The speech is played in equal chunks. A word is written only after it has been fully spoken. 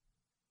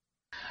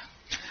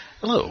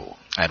Hello,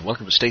 and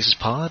welcome to Stasis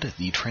Pod,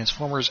 the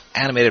Transformers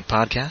animated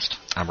podcast.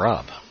 I'm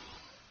Rob.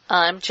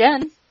 I'm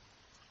Jen.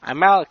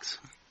 I'm Alex.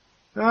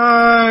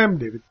 I'm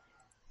David.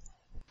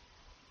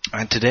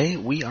 And today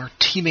we are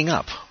teaming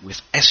up with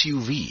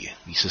SUV,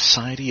 the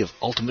Society of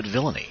Ultimate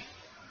Villainy.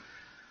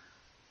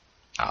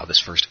 This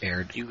first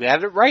aired... You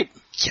got it right.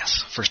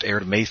 Yes, first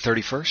aired May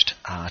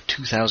 31st,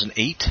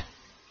 2008.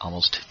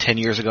 Almost 10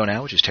 years ago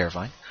now, which is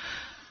terrifying.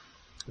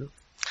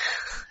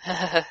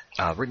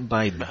 Written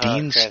by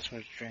Dean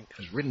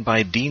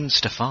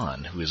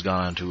Stefan, who has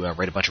gone on to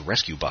write a bunch of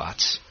Rescue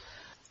Bots.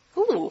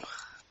 Ooh.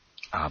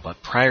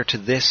 But prior to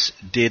this,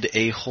 did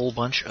a whole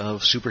bunch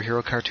of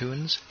superhero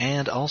cartoons,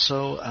 and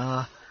also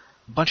a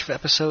bunch of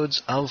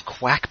episodes of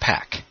Quack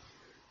Pack.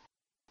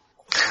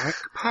 Quack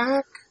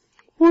Pack?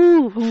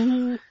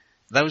 Woo-hoo.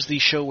 That was the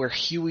show where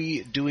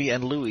Huey, Dewey,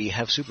 and Louie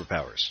have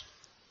superpowers.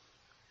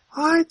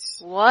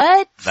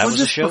 What? That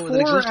was a show that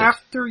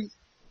existed.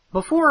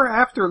 Before or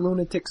after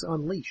Lunatics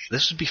Unleashed?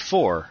 This was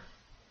before.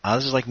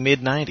 This is like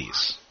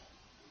mid-90s.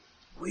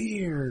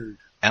 Weird.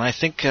 And I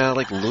think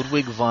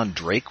Ludwig von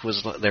Drake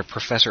was their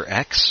Professor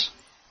X.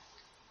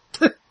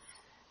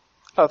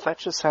 Oh, that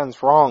just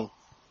sounds wrong.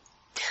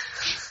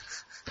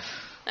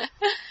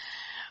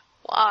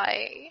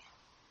 Why?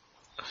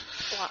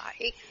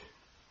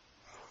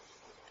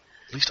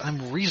 At least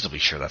I'm reasonably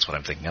sure that's what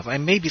I'm thinking of. I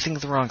may be thinking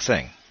of the wrong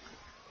thing.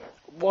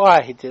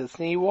 Why,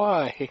 Disney?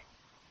 Why?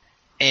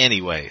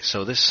 Anyway,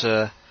 so this,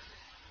 I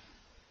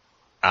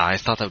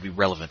thought that would be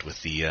relevant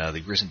with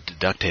the recent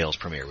DuckTales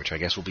premiere, which I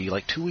guess will be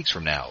like 2 weeks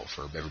from now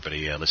for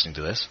everybody listening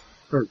to this.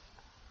 Or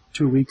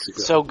 2 weeks ago.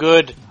 So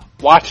good.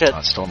 Watch it.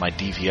 It's still on my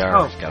DVR.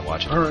 Oh, Gotta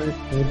watch it. Alright,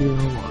 maybe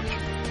I'll watch.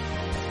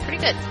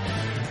 Pretty good.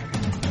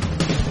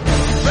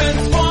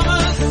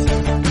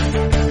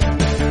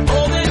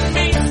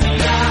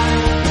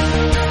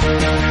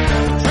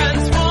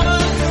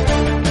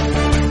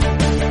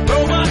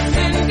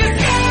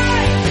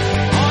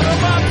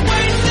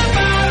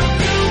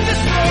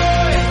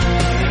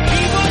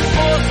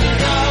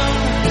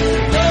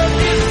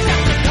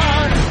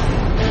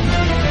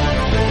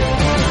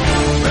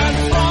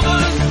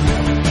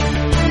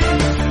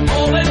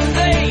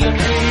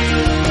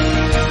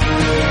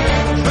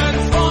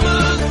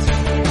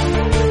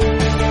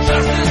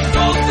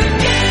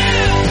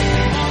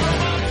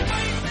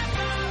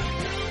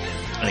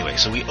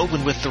 So we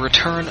open with the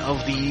return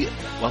of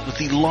with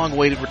the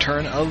long-awaited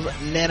return of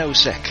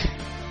Nanosec.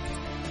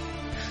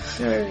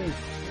 Yay.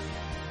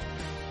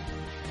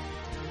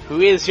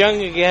 Who is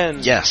young again.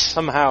 Yes.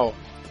 Somehow.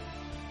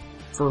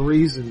 For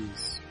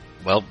reasons.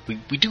 Well,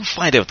 we do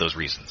find out those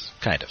reasons,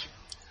 kind of.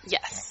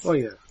 Yes. Oh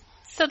yeah.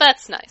 So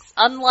that's nice.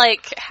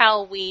 Unlike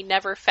how we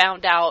never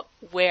found out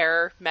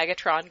where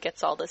Megatron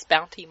gets all this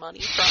bounty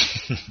money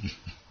from.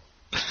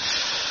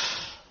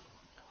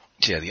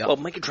 Yeah, Well,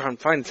 Megatron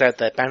finds out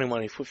that bounty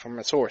money flew from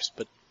a source,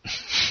 but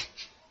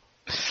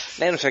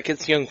Nanosec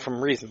gets young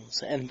from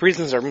reasons, and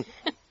reasons are the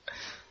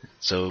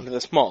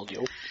small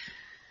deal.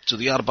 So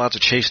the Autobots are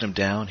chasing him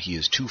down. He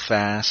is too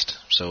fast.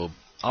 So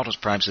Optimus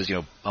Prime says,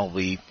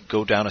 Bumblebee,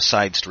 go down a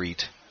side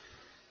street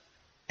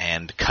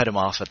and cut him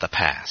off at the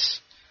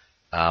pass.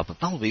 But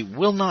Bumblebee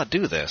will not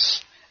do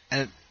this,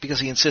 and because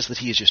he insists that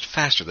he is just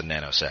faster than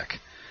Nanosec.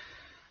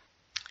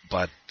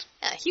 But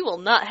he will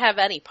not have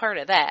any part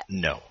of that.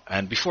 no.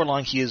 And before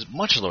long, he is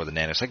much slower than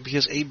Nanosec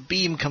because a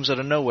beam comes out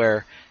of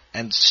nowhere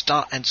and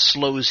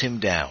slows him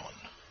down.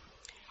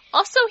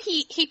 Also,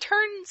 he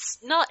turns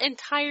not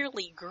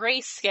entirely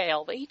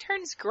grayscale, but he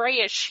turns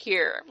grayish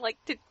here. Like,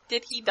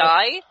 did he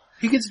die?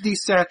 He gets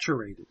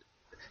desaturated.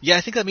 Yeah,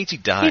 I think that means he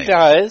dies. He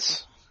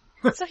dies.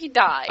 So he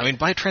died. I mean,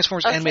 by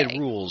Transformers animated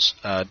rules,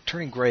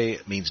 turning gray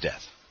means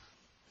death.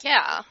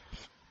 Yeah.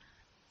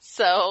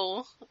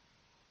 So,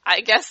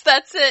 I guess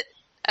that's it.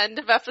 End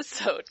of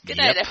episode. Good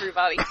night,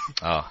 everybody.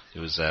 Oh, it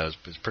was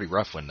pretty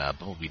rough when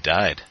Bumblebee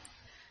died.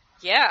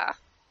 Yeah.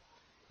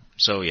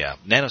 So yeah,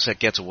 Nanosec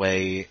gets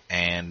away,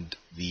 and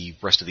the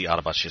rest of the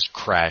Autobots just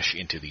crash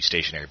into the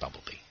stationary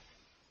Bumblebee.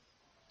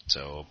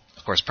 So,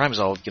 of course, Prime is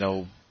all,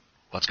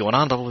 what's going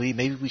on, Bumblebee?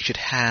 Maybe we should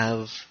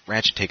have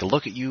Ratchet take a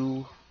look at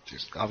you.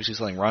 There's obviously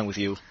something wrong with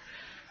you.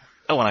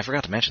 Oh, and I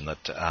forgot to mention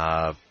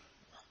that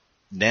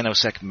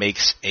Nanosec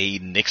makes a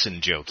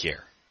Nixon joke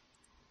here.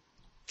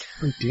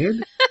 He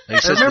did? I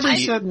remember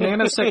he said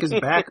Nanosec is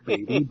back,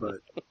 baby, but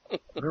I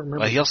don't remember.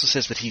 Well, he also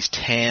says that he's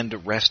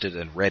tanned, rested,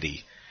 and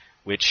ready,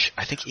 which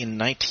I think in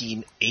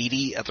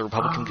 1980 at the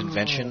Republican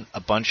convention, a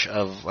bunch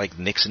of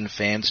Nixon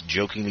fans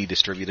jokingly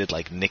distributed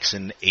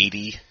Nixon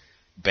 80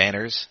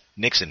 banners.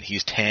 Nixon,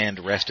 he's tanned,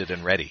 rested,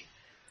 and ready.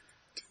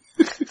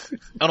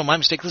 Oh no, my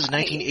mistake. This is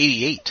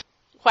 1988.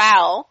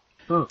 Wow.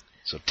 Huh.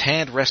 So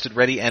tanned, rested,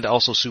 ready, and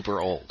also super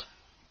old.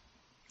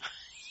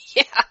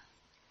 Yeah.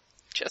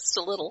 Just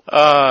a little.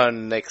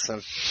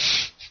 Nixon.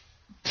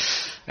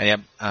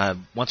 And yeah,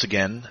 once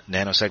again,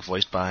 Nanosec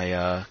voiced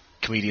by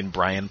comedian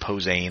Brian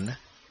Posehn.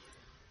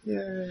 Yay.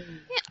 Yeah.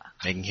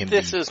 Making him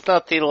This is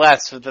not the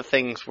last of the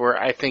things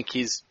where I think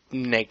he's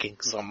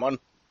nagging someone.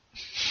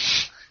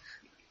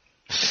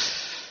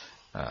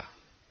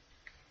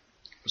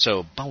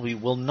 So Bumblebee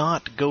will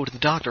not go to the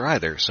doctor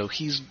either. So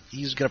he's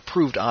going to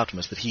prove to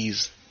Optimus that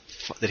he's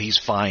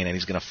fine and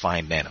he's going to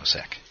find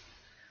Nanosec.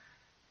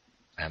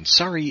 And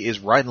Sari is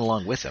riding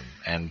along with him,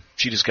 and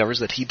she discovers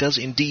that he does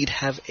indeed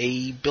have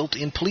a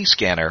built-in police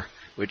scanner,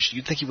 which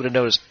you'd think he would have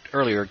noticed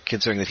earlier,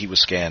 considering that he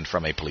was scanned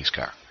from a police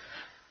car.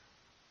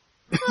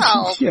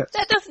 Well, Yes.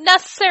 that doesn't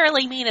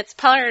necessarily mean it's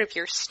part of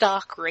your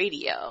stock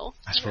radio.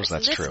 I suppose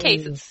that's true. In this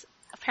case, it's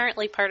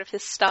apparently part of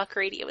his stock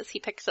radio as he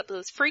picks up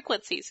those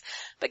frequencies.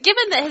 But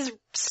given that his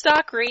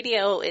stock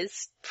radio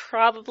is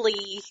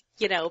probably,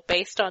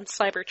 based on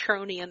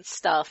Cybertronian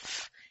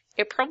stuff,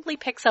 it probably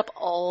picks up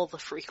all the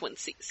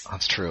frequencies.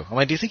 That's true. I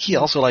mean, do you think he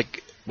also,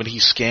 when he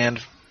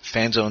scanned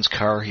Fanzone's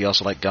car, he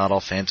also, got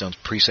all Fanzone's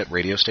preset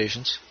radio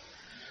stations?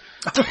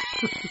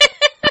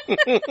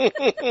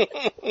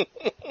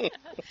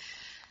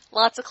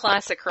 Lots of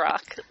classic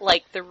rock,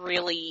 like the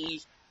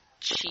really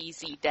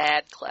cheesy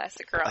dad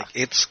classic rock.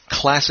 It's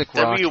classic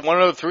rock.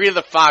 W103 of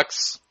the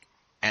Fox.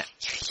 And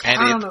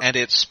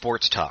it's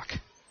sports talk.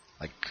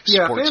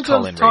 Yeah, sports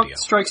call-in Fanzone radio.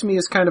 strikes me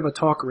as kind of a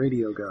talk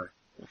radio guy.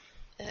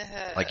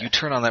 You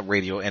turn on that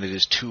radio and it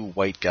is two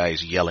white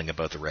guys yelling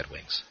about the Red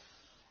Wings.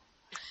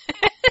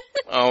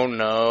 Oh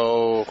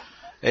no.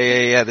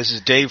 Hey, this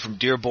is Dave from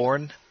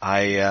Dearborn.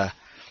 I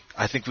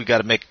think we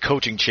gotta make a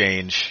coaching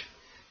change,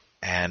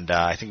 and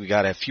I think we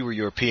gotta have fewer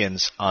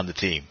Europeans on the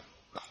team.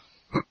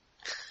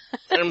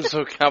 And I'm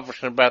so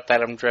confident about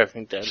that, I'm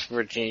driving down to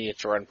Virginia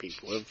to run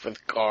people over the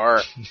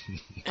car.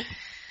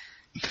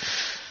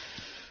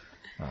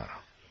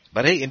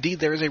 But hey, indeed,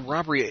 there is a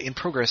robbery in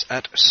progress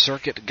at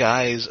Circuit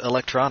Guys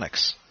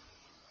Electronics.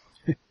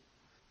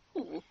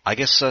 I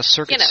guess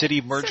Circuit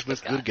City merged Circuit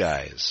with Good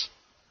Guys.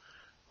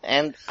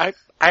 And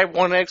I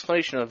want an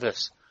explanation of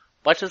this.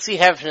 What does he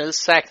have in his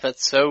sack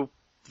that's so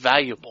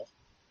valuable?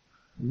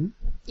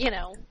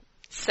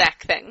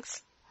 Sack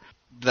things.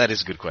 That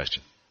is a good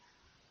question.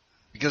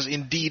 Because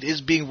indeed is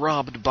being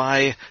robbed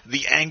by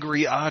the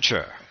Angry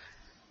Archer.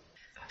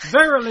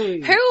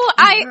 Verily!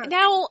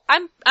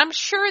 I'm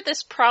sure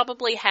this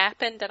probably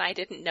happened and I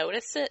didn't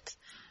notice it.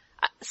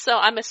 So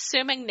I'm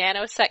assuming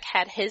Nanosec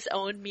had his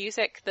own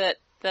music that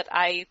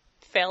I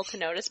failed to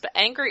notice, but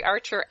Angry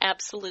Archer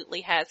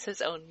absolutely has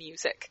his own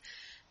music.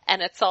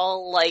 And it's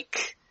all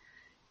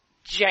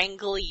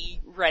jangly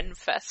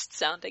Renfest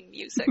sounding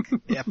music.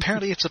 Yeah,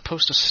 apparently it's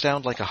supposed to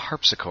sound like a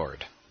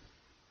harpsichord.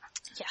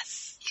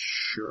 Yes.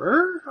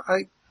 Sure,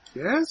 I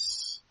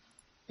guess.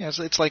 Yeah,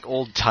 it's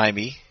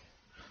old-timey.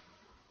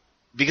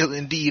 Because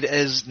indeed,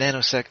 as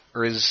Nanosec,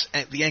 or as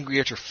the Angry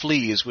Archer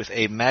flees with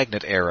a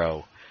magnet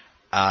arrow,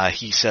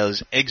 he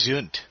says,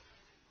 "Exeunt,"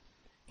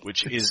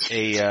 which is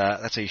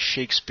that's a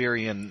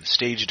Shakespearean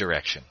stage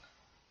direction.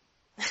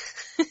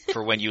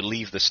 For when you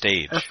leave the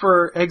stage.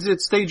 For exit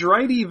stage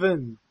right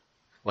even.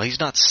 Well, he's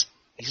not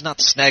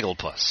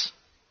Snagglepuss.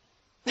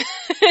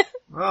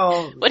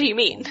 Well, what do you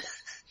mean?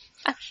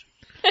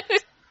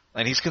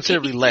 And he's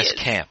considerably less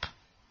camp.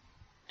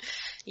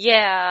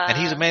 Yeah. And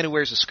he's a man who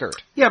wears a skirt.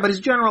 yeah, but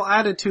his general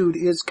attitude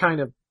is kind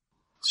of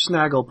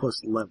Snagglepuss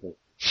level.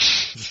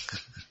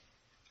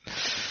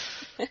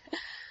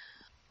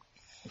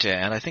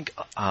 Yeah, and I think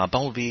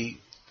Bumblebee,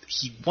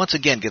 he once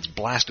again gets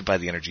blasted by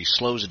the energy,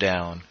 slows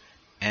down,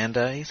 and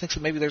he thinks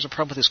that maybe there's a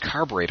problem with his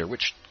carburetor,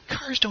 which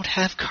cars don't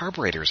have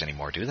carburetors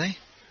anymore, do they?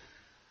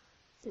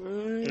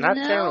 Not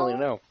generally,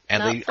 no.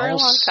 And Not they for a long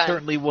almost time.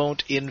 certainly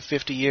won't in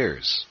 50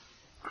 years.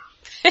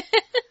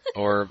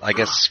 Or, I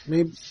guess,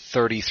 Maybe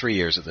 33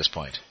 years at this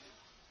point.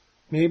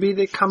 maybe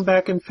they come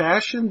back in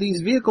fashion.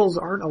 These vehicles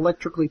aren't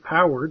electrically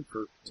powered.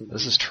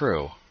 This is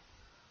true.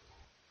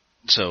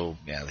 So,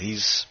 yeah,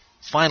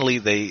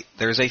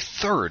 there's a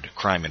third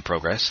crime in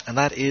progress, and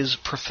that is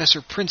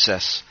Professor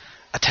Princess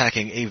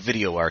attacking a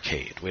video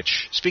arcade,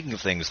 which, speaking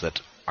of things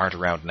that aren't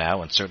around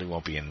now and certainly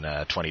won't be in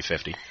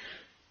 2050.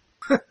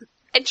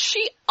 And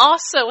she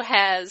also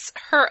has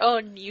her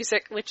own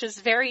music, which is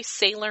very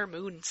Sailor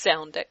Moon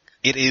sounding.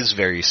 It is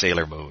very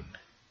Sailor Moon.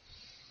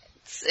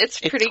 It's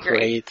pretty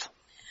great.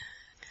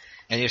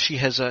 And yeah, she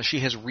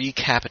has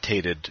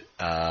recapitated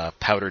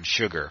Powdered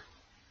Sugar,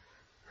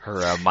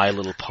 her My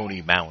Little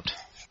Pony mount.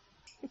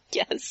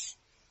 Yes.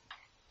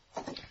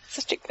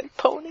 Such a good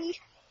pony.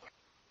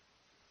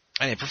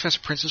 And Professor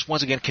Princess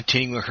once again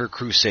continuing her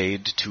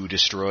crusade to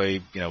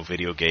destroy,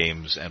 video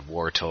games and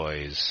war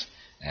toys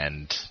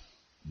and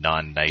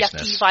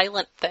non-niceness. Yucky,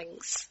 violent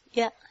things.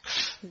 Yeah.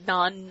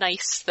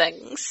 Non-nice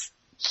things.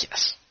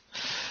 Yes.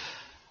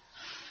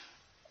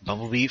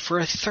 Bumblebee, for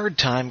a third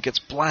time, gets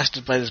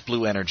blasted by this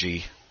blue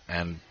energy,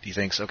 and he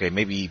thinks, okay,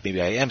 maybe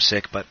I am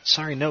sick, but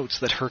Sari notes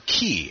that her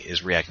key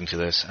is reacting to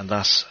this, and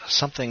thus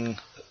something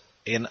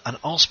in an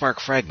Allspark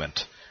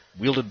fragment,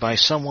 wielded by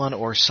someone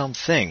or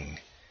something,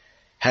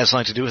 has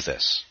something to do with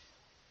this.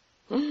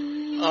 Oh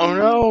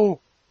no!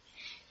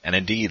 And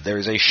indeed, there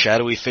is a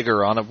shadowy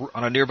figure on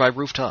a nearby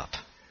rooftop.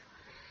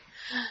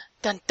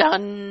 Dun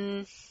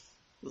dun!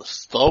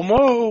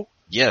 Slow-mo!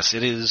 Yes,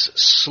 it is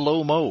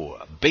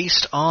Slow-Mo,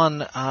 based on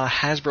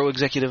Hasbro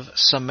executive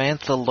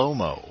Samantha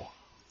Lomo.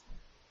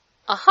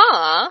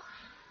 Uh-huh.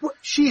 What,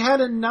 she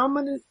had a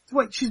nominative...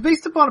 Wait, she's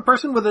based upon a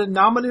person with a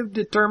nominative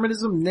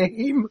determinism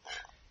name?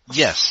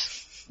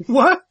 Yes.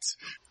 What?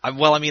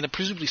 Well, I mean,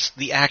 presumably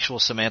the actual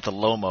Samantha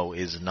Lomo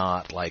is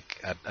not,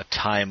 like, a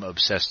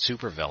time-obsessed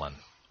supervillain.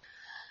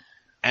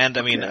 And,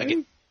 I mean,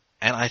 Okay.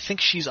 and I think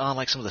she's on,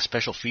 like, some of the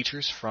special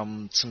features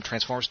from some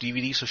Transformers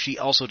DVD, so she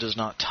also does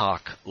not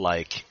talk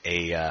like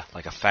a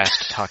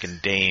fast-talking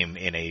dame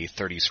in a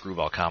 30s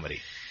screwball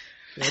comedy.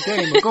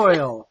 Dame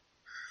McGoyle.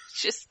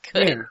 Just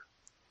good. There.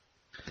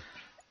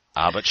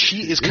 But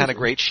she is kind of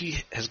great.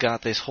 She has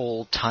got this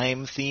whole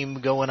time theme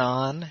going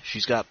on.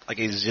 She's got like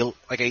a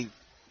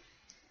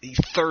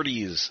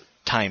 30s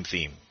time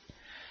theme.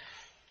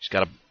 She's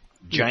got a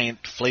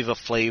giant Flava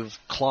Flav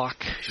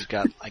clock. She's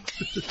got like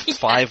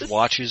 5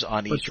 watches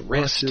on Bunch each of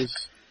wrist.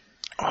 watches.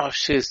 Oh,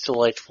 she is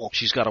delightful.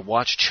 She's got a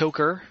watch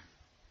choker.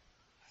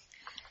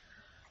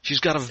 She's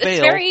got a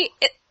veil.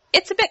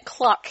 It's a bit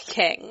Clock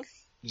King.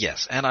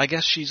 Yes, and I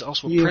guess she's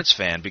also a Yeah. Prince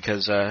fan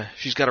because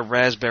she's got a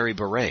raspberry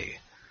beret.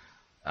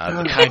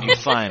 The kind you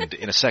find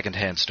in a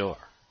secondhand store.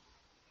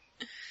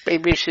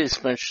 Maybe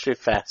she's much too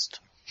fast.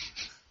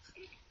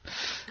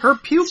 Her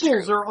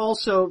pupils are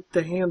also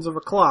the hands of a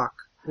clock.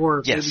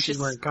 Or Yes. maybe she's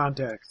wearing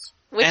contacts.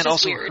 Which And is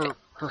also weird.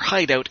 her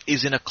hideout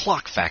is in a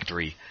clock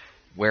factory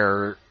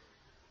where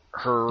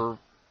her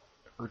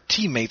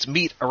teammates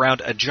meet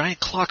around a giant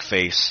clock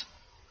face,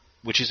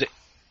 which is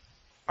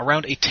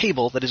around a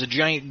table that is a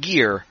giant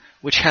gear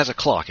which has a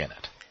clock in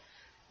it.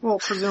 Well,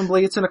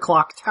 presumably it's in a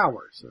clock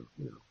tower, so,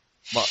 you know.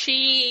 Well-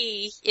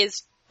 She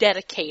is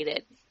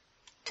dedicated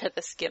to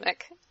this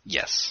gimmick.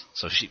 Yes.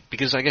 So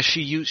because I guess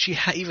she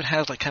even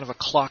has like kind of a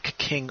Clock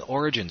King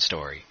origin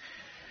story,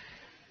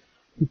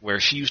 where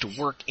she used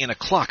to work in a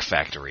clock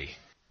factory,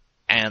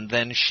 and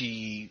then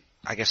she,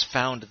 I guess,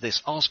 found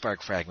this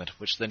Allspark fragment,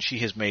 which then she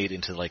has made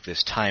into like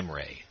this time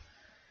ray.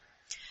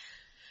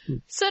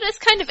 So it is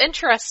kind of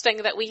interesting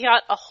that we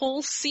got a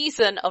whole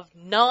season of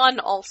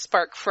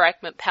non-Allspark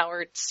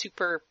fragment-powered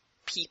super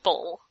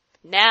people.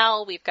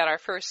 Now we've got our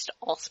first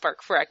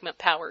Allspark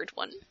fragment-powered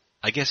one.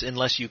 I guess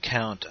unless you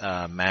count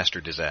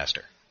Master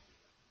Disaster.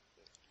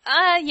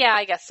 Yeah,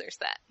 I guess there's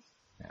that.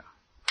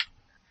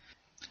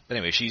 But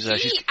anyway, she's I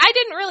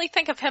didn't really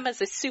think of him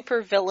as a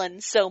super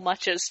villain so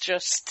much as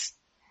just,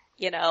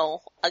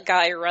 a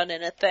guy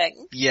running a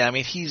thing. yeah. I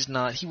mean, he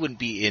wouldn't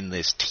be in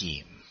this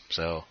team.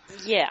 So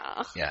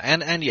Yeah. yeah,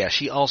 and yeah,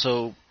 she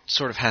also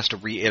sort of has to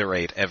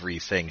reiterate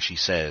everything she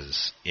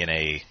says in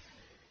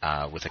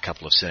with a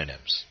couple of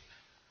synonyms.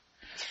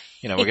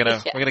 We're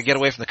gonna get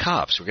away from the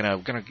cops. We're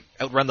gonna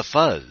outrun the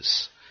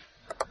fuzz.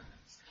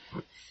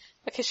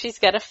 Because she's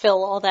gotta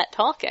fill all that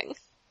talking.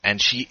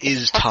 And she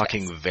is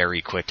talking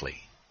very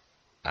quickly.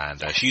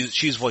 And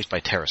she's voiced by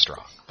Tara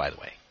Strong, by the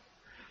way.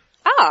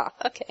 Ah,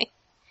 okay.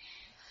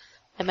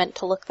 I meant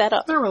to look that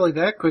up. Not really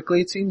that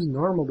quickly, it seems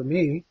normal to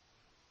me.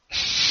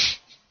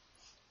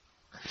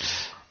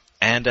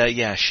 And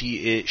yeah,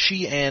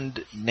 she and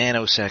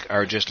Nanosec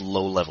are just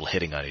low-level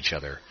hitting on each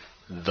other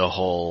the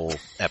whole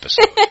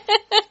episode.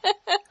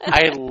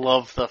 I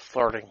love the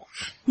flirting.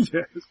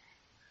 Yes.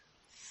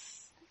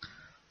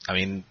 I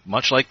mean,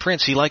 much like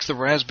Prince, he likes the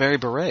raspberry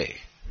beret.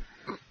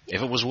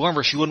 If it was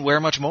warmer, she wouldn't wear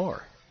much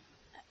more.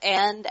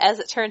 And as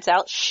it turns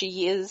out,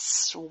 she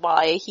is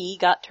why he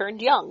got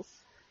turned young.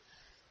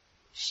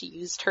 She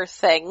used her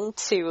thing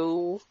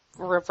to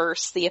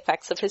reverse the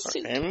effects of his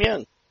suit.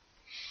 Amen.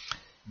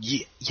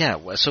 Yeah.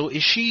 So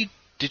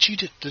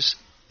does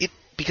it,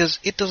 because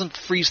it doesn't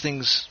freeze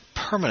things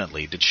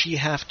permanently, did she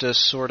have to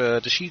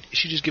is she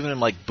just giving him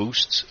like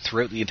boosts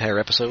throughout the entire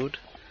episode?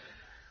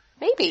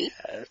 Maybe.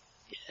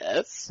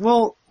 Yes.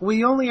 Well,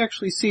 we only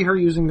actually see her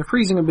using the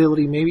freezing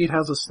ability. Maybe it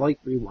has a slight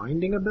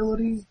rewinding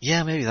ability.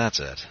 Yeah, maybe that's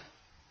it.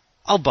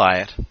 I'll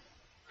buy it.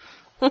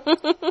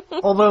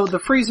 Although the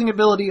freezing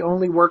ability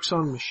only works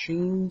on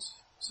machines,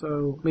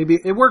 so maybe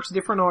it works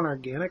different on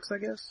organics, I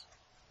guess.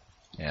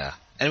 Yeah.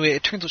 Anyway,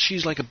 it turns out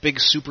she's like a big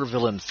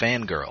supervillain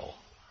fangirl.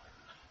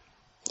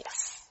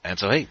 Yes. And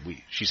so,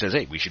 she says,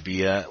 we should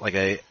be like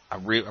a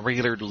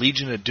regular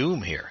Legion of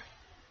Doom here.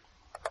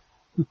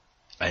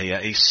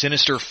 a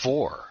Sinister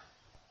Four.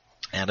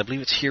 And I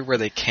believe it's here where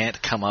they can't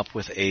come up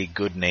with a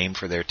good name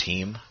for their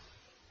team.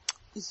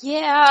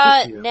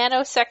 Yeah, Yeah.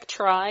 Nanosec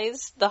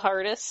tries the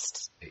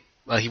hardest.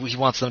 Well, he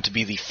wants them to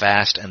be the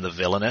fast and the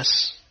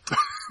villainous.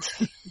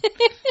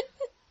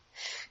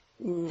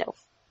 No.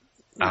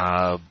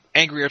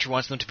 Angry Archer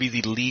wants them to be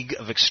the League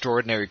of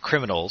Extraordinary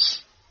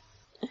Criminals.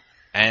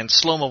 And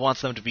Sloma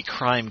wants them to be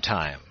Crime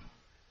Time.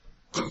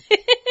 So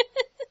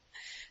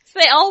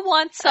they all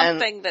want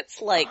something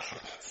that's,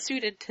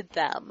 suited to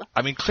them.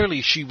 I mean,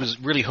 clearly she was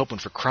really hoping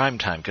for Crime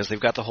Time, because they've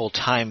got the whole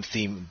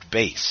time-themed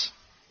base.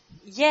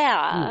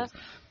 Yeah.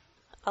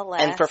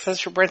 Alas. And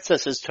Professor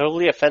Princess is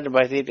totally offended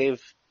by the idea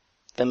of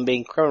them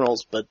being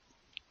criminals, but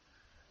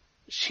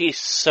she's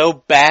so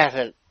bad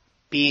at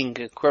being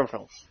a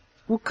criminal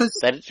Well, cause,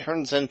 that it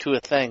turns into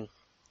a thing.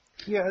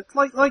 yeah, it's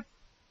like,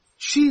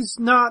 she's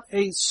not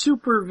a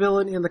super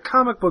villain in the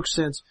comic book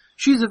sense.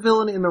 She's a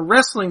villain in the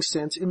wrestling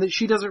sense, in that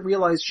she doesn't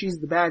realize she's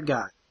the bad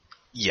guy.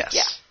 Yes.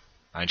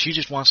 Yeah. And she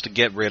just wants to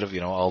get rid of,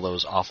 all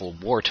those awful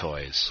war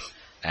toys.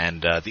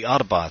 And the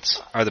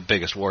Autobots are the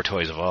biggest war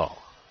toys of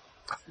all.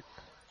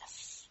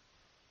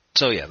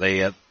 So yeah, they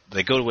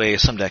go to a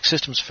Sumdac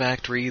Systems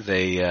factory.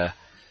 I'm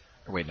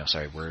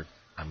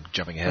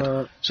jumping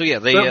ahead. So yeah,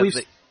 they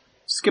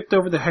skipped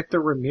over the Hector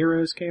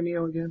Ramirez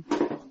cameo again.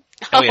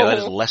 Oh yeah, that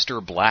is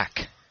Lester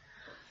Black.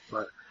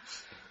 Right.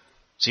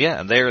 So yeah,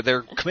 and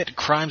they're committing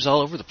crimes all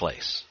over the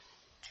place.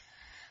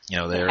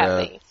 They're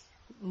having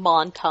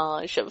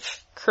montage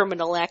of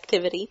criminal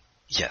activity.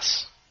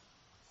 Yes.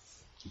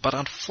 But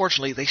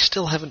unfortunately, they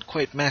still haven't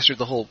quite mastered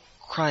the whole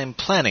crime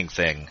planning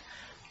thing,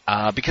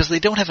 because they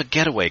don't have a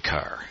getaway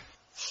car.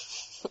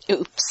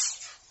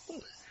 Oops.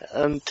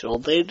 Until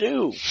they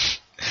do.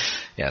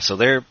 Yeah, so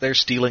they're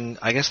stealing,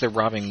 I guess they're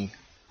robbing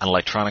an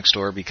electronics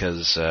store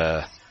because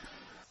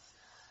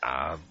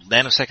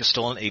Nanosec has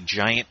stolen a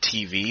giant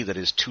TV that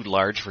is too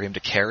large for him to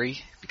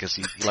carry because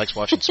he likes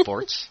watching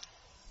sports.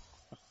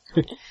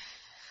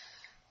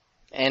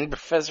 And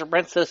Professor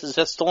Princess has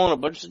just stolen a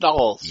bunch of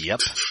dolls. Yep.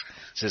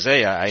 Says,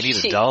 hey, I need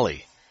a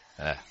dolly.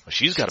 Well,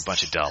 she's got a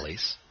bunch of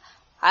dollies.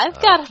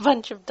 I've got a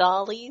bunch of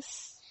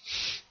dollies.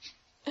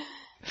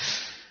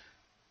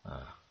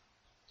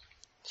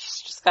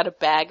 She's just got a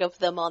bag of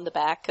them on the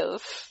back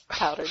of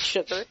powdered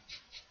sugar.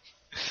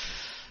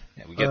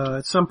 Yeah, we get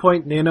at some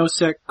point,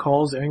 Nanosec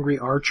calls Angry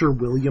Archer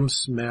William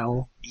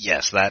Smell.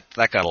 Yes, that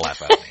got a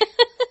laugh out of me.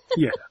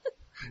 Yeah.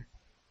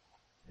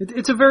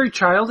 It's a very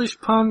childish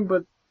pun,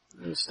 but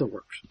it still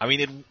works. I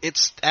mean,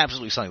 it's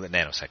absolutely something that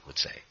Nanosec would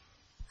say.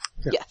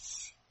 Yeah.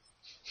 Yes.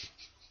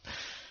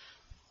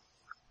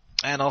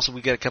 And also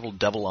we get a couple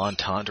double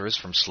entendres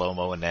from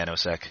Slow-Mo and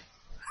Nanosec.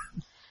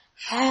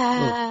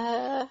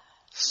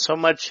 So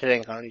much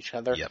hitting on each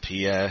other. Yep,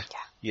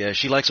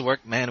 she likes a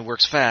man who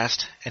works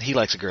fast, and he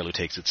likes a girl who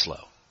takes it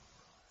slow.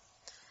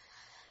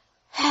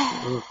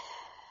 I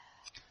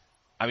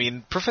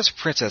mean, Professor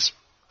Princess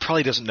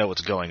probably doesn't know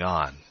what's going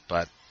on,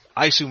 but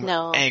I assume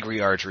Angry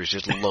Archer is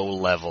just low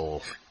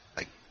level,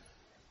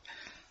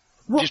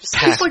 just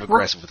passive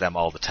aggressive with them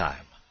all the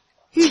time.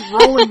 He's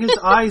rolling his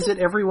eyes at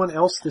everyone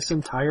else this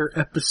entire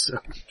episode.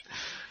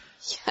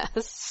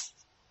 Yes.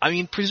 I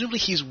mean, presumably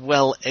he's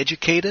well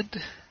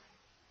educated.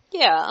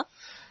 Yeah.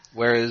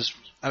 Whereas,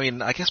 I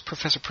mean, I guess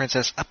Professor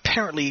Princess,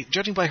 apparently,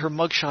 judging by her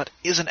mugshot,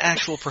 is an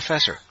actual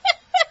professor.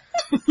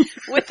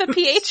 With a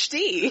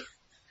PhD.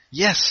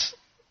 Yes.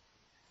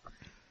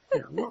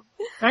 Yeah, well,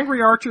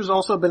 Angry Archer's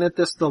also been at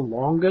this the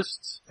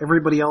longest.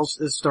 Everybody else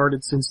has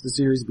started since the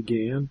series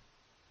began.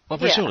 Well,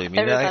 presumably,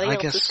 I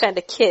guess is kind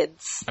of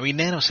kids. I mean,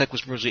 Nanosec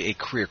was originally a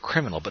career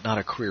criminal, but not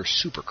a career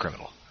super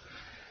criminal.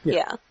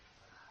 Yeah.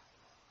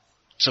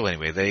 So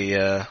anyway,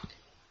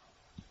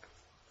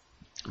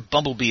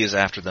 Bumblebee is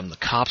after them, the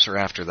cops are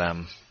after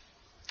them,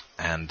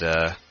 and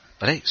but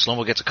hey,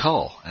 Slow-Mo gets a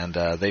call, and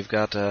they've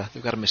got a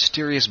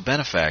mysterious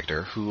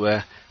benefactor who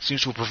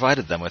seems to have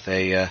provided them with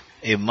a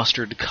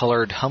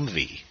mustard-colored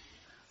Humvee.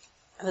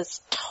 It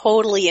was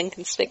totally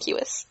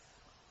inconspicuous.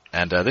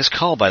 And this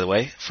call, by the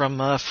way,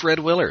 from Fred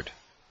Willard.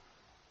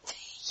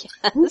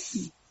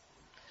 Yes.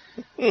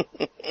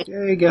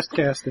 Yay, guest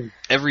casting.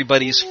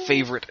 Everybody's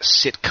favorite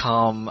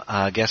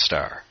sitcom guest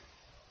star.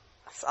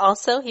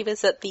 Also, he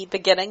was at the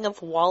beginning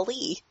of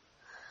WALL-E.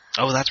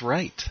 Oh, that's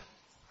right.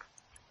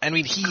 I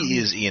mean, he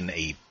is in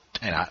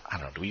and I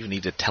don't know, do we even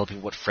need to tell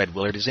people what Fred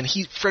Willard is in?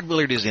 Fred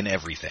Willard is in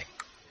everything.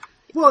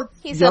 Well,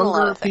 he's in a lot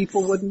younger of things.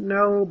 people wouldn't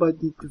know, but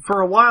for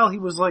a while he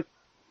was like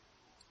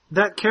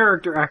that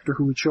character actor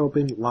who would show up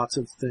in lots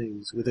of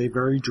things with a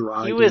very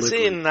dry He was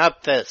delivery. in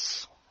Not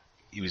This.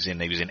 He was in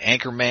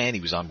Anchorman,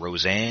 he was on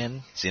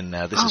Roseanne, he's in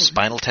This is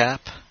Spinal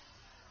Tap.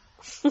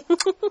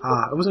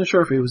 I wasn't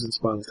sure if he was in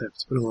Spinal Tap.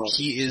 It's been a while.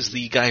 He is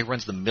the guy who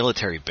runs the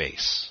military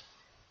base.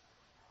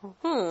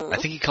 I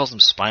think he calls him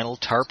Spinal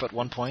Tarp at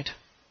one point.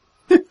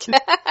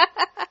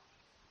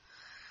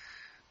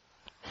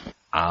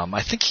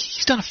 I think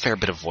he's done a fair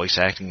bit of voice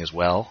acting as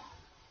well.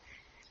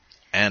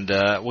 And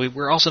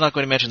we're also not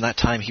going to mention that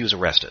time he was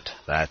arrested.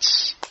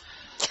 That's...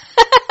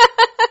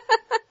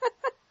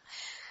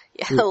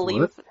 Yeah,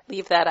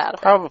 leave that out of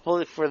it.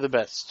 Probably for the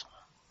best.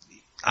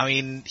 I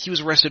mean, he was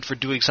arrested for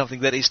doing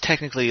something that is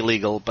technically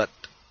illegal, but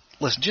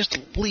listen, just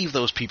leave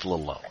those people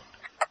alone.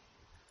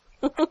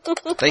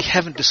 They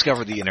haven't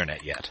discovered the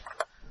internet yet.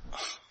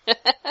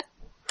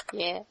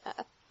 Yeah.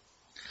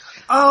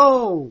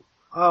 Oh,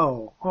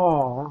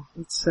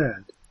 it's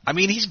sad. I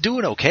mean, he's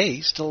doing okay.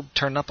 He's still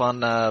turning up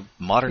on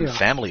Modern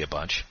Family a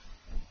bunch.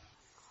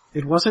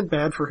 It wasn't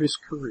bad for his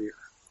career.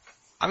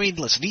 I mean,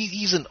 listen,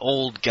 he's an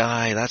old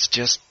guy. That's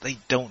just, they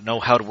don't know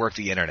how to work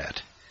the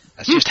internet.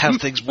 That's just how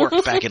things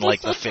worked back in,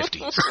 like, the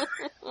 50s.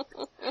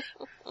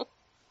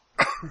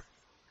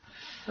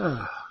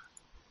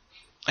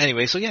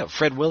 Anyway, so yeah,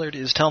 Fred Willard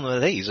is telling them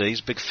that hey, he's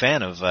a big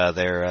fan of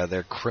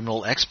their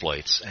criminal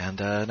exploits, and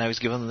now he's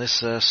giving them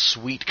this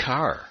sweet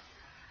car.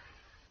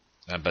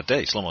 But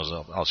hey, Slow-Mo's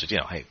also,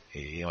 hey,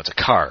 it's a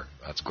car.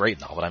 That's great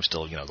and all, but I'm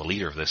still, the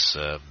leader of this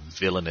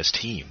villainous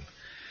team.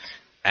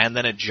 And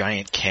then a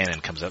giant cannon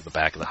comes out the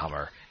back of the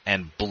Hummer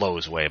and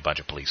blows away a bunch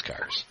of police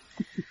cars.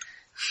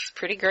 It's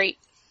pretty great.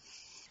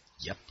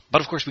 Yep.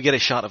 But of course we get a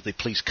shot of the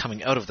police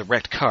coming out of the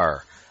wrecked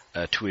car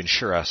to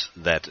ensure us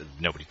that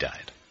nobody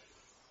died.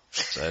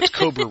 So it's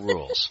Cobra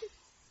rules.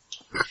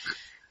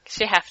 'Cause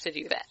you have to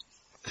do that.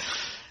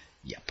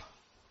 Yep.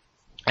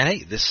 And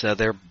hey, this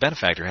their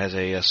benefactor has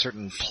a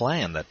certain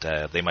plan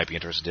that they might be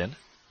interested in.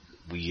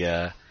 We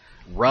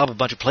rob a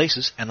bunch of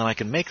places, and then I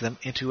can make them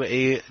into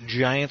a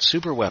giant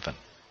super weapon.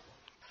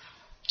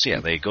 So yeah,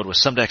 they go to a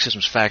Sumdac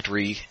Systems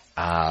factory.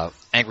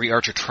 Angry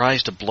Archer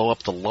tries to blow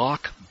up the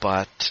lock,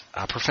 but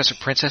Professor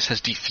Princess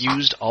has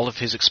defused all of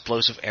his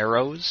explosive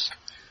arrows.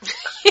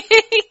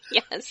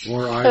 Yes.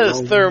 Or I Because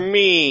roll- they're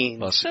mean.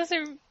 Those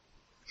are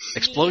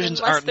Explosions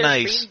unless aren't they're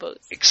nice, rainbows.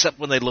 except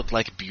when they look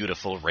like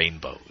beautiful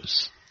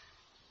rainbows.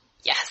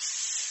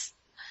 Yes.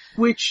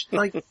 Which,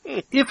 like,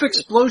 if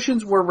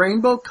explosions were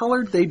rainbow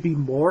colored, they'd be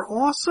more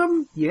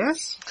awesome,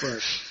 yes,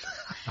 but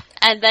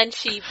And then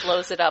she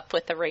blows it up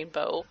with a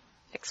rainbow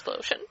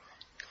explosion,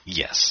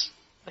 Yes.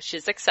 which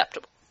is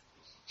acceptable.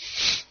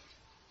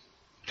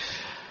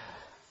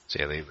 So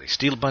yeah, they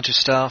steal a bunch of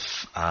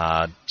stuff.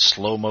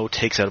 Slow-mo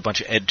takes out a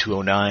bunch of Ed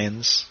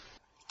 209s.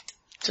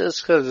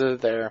 Just because they're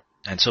there.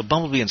 And so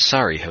Bumblebee and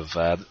Sari have,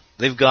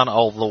 they've gone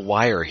all the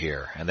wire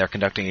here, and they're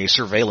conducting a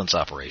surveillance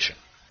operation.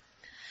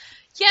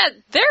 Yeah,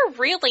 they're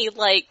really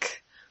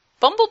like,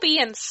 Bumblebee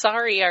and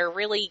Sari are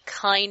really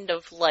kind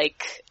of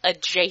like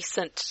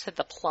adjacent to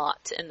the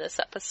plot in this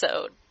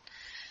episode.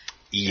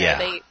 You know,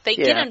 Yeah. they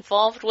get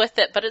involved with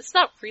it, but it's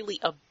not really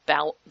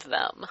about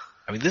them.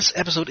 I mean, this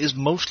episode is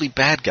mostly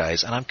bad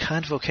guys, and I'm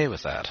kind of okay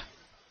with that.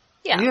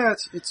 Yeah.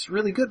 it's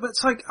really good, but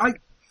it's like,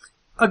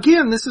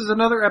 again, this is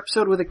another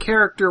episode with a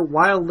character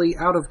wildly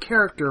out of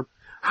character.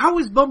 How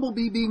is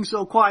Bumblebee being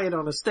so quiet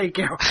on a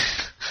stakeout?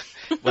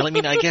 Well, I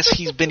mean, I guess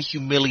he's been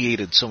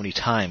humiliated so many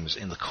times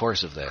in the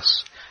course of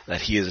this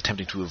that he is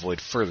attempting to avoid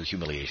further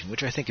humiliation,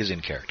 which I think is in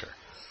character.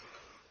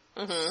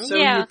 Mm-hmm. So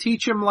yeah. you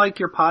teach him like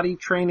you're potty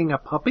training a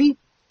puppy?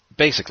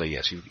 Basically,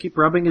 yes. You Keep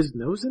rubbing his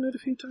nose in it a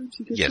few times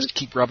he gets yes, it?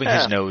 keep rubbing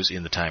his nose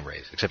in the time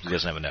raise, except he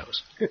doesn't have a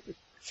nose.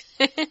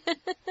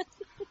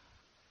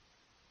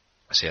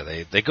 So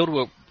yeah, they go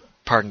to a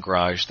parking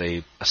garage,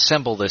 they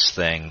assemble this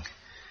thing,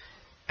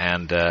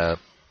 and,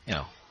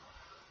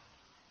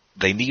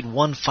 they need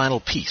one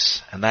final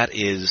piece, and that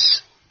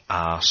is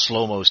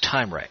Slow-Mo's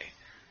time ray.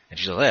 And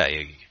she says, yeah,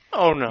 you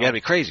Oh no. gotta be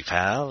crazy,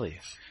 pal.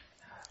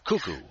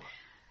 Cuckoo.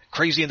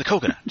 Crazy in the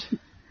coconut.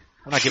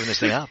 I'm not giving this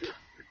thing up.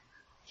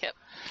 Yep.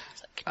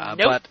 It's like,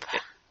 nope. But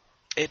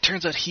it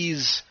turns out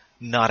he's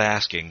not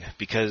asking,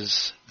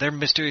 because their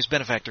mysterious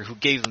benefactor who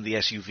gave them the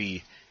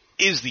SUV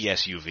is the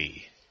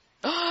SUV.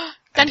 Dun,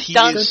 And he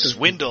dun. is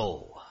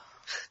Swindle.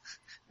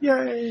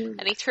 Yay!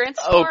 And he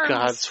transforms. Oh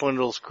god,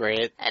 Swindle's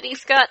great. And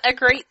he's got a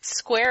great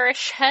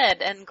squarish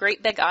head and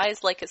great big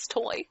eyes like his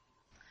toy.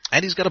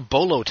 And he's got a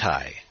bolo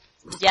tie.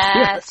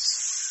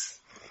 Yes.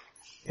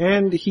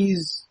 And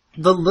he's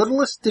the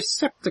littlest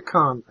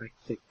Decepticon, I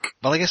think.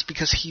 Well, I guess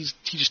because he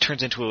just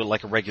turns into a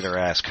regular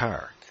ass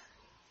car.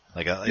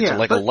 It's Yeah,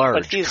 a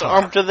large But he's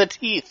car. armed to the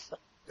teeth.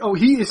 Oh,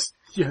 he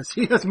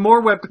has more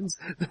weapons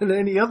than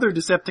any other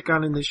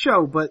Decepticon in the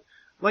show, but,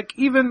 like,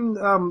 even,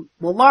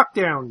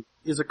 Lockdown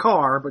is a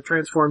car, but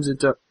transforms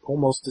into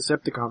almost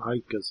Decepticon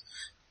height, because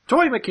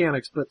toy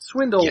mechanics, but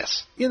Swindle,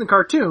 Yes. in the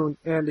cartoon,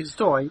 and his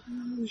toy,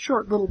 he's a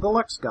short little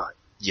deluxe guy.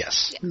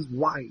 Yes. He's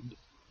wide.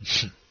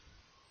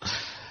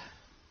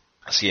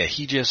 So yeah,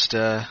 he just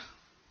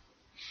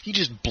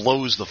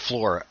blows the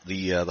floor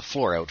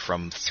out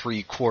from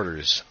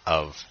 3/4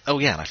 of. Oh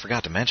yeah, and I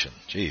forgot to mention,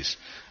 jeez,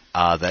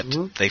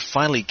 that they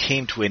finally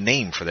came to a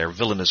name for their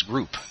villainous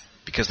group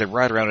because they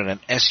ride around in an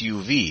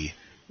SUV.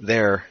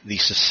 They're the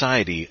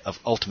Society of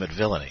Ultimate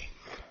Villainy.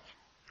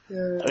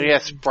 Oh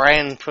yes,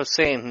 Brian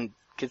Posehn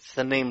gets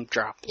the name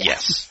drop.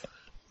 Yes.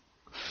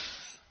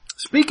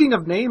 Speaking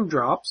of name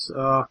drops,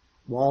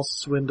 while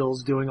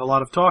Swindle's doing a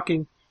lot of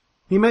talking,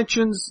 he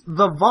mentions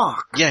the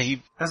Vok Yeah,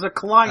 he as a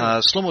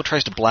client. Slow-Mo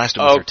tries to blast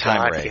him Oh with their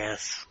time god, ray,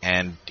 yes.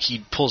 and he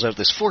pulls out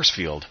this force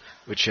field,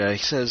 which he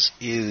says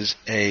is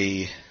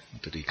a.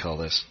 What did he call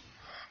this?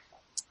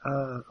 What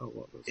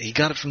was it? He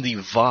got it from the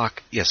Vok.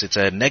 Yes, it's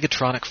a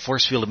negatronic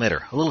force field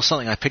emitter. A little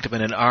something I picked up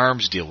in an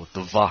arms deal with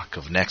the Vok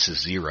of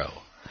Nexus Zero.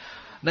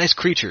 Nice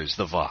creatures,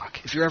 the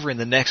Vok. If you're ever in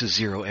the Nexus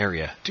Zero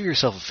area, do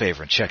yourself a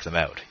favor and check them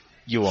out.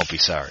 You won't be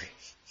sorry.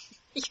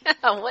 Yeah,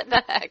 what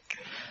the heck?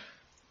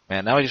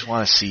 Man, now I just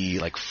want to see,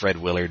 Fred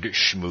Willard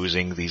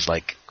schmoozing these,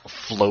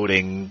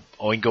 floating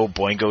Oingo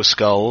Boingo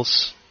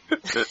skulls.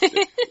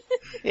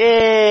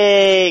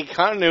 Yay!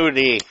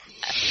 Continuity.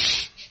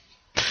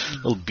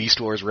 Little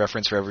Beast Wars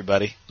reference for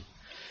everybody.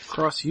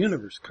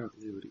 Cross-universe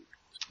continuity.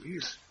 It's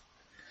weird.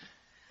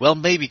 Well,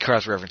 maybe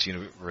cross-reference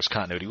universe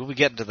continuity. We'll be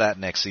getting to that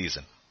next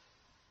season.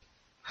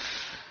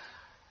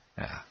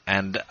 Yeah.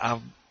 And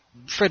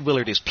Fred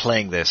Willard is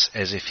playing this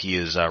as if he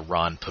is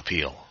Ron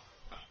Popeil.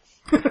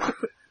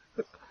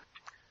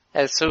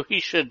 As so he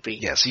should be.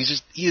 Yes, he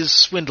is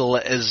Swindle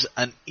as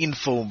an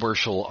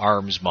infomercial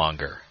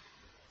armsmonger.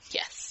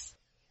 Yes.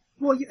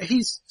 Well, yeah,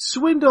 he's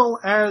Swindle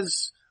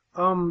as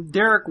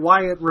Derek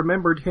Wyatt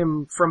remembered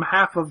him from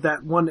half of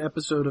that one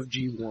episode of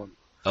G1.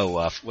 Oh,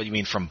 what do you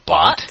mean from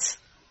Bot?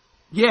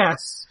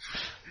 Yes.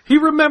 He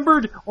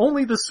remembered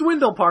only the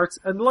Swindle parts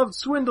and loved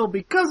Swindle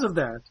because of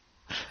that.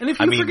 And if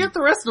you forget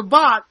the rest of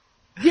Bot,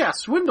 yeah,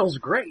 Swindle's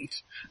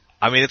great.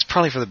 I mean, it's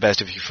probably for the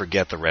best if you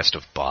forget the rest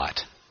of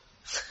Bot.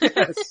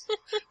 Yes.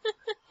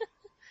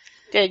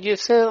 Yeah, you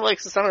said it like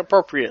it's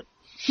inappropriate.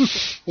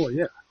 Well,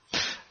 yeah.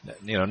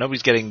 You know,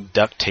 nobody's getting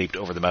duct taped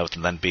over the mouth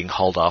and then being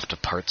hauled off to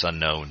parts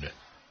unknown.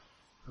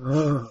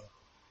 The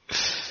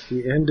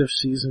end of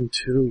season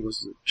 2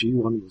 was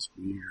G1 was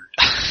weird.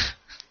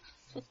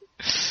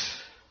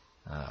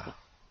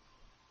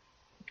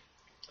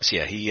 So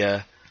yeah, he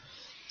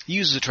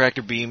uses a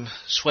tractor beam,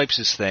 swipes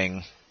his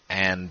thing,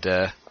 and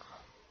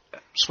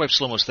swipes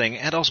Slow-Mo's thing,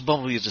 and also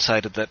Bumblebee has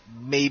decided that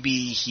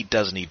maybe he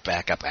does need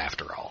backup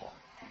after all.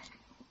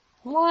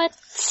 What?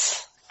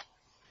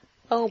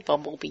 Oh,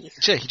 Bumblebee.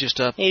 So yeah, he just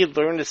He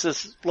learned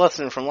his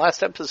lesson from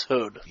last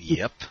episode.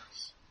 Yep.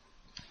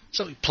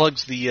 So he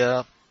plugs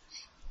the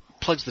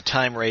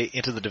time ray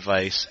into the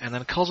device, and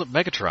then calls up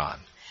Megatron.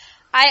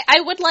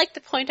 I would like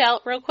to point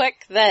out real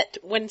quick that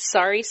when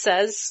Sari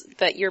says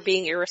that you're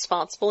being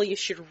irresponsible, you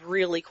should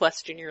really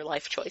question your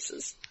life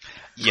choices.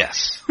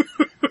 Yes.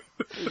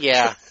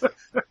 Yeah.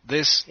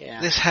 This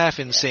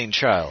half-insane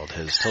child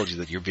has told you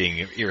that you're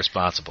being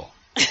irresponsible.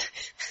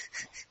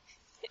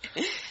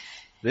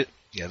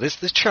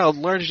 This child,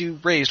 largely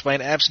raised by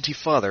an absentee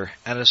father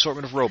and an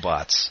assortment of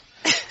robots,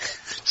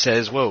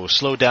 says, "Whoa,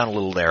 slow down a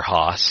little there,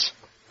 Hoss."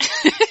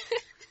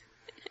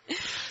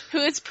 Who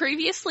has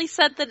previously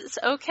said that it's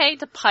okay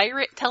to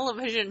pirate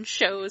television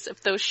shows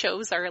if those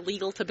shows are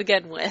illegal to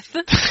begin with.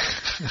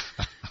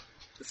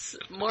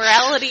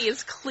 Morality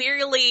is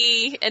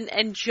clearly,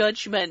 and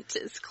judgment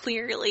is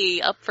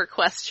clearly up for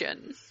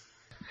question.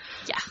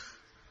 Yeah.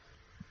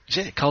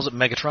 Yeah, he calls up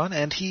Megatron,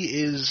 and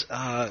he is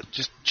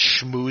just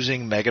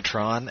schmoozing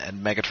Megatron,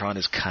 and Megatron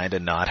is kind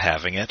of not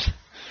having it.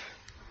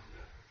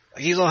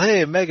 He's all,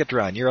 "Hey,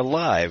 Megatron, you're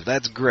alive.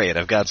 That's great.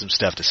 I've got some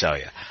stuff to sell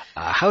you.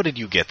 How did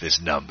you get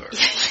this number?"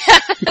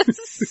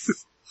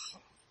 Yes.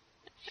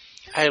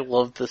 I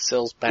love the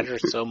sales banter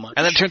so much.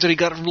 And then it turns out he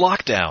got it from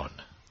Lockdown.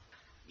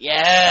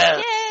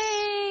 Yes!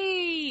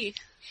 Yay!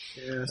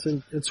 Yes,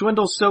 and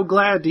Swindle's so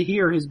glad to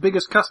hear his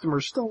biggest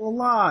customer's still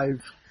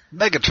alive.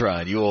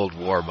 Megatron, you old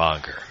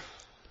warmonger.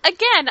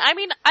 Again, I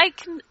mean,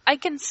 I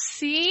can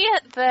see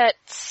that,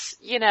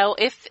 you know,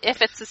 if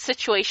it's a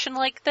situation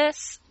like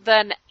this,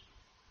 then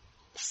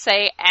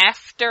say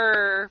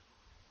after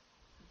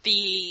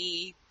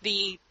the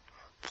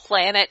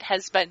planet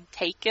has been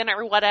taken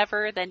or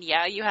whatever, then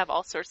yeah, you have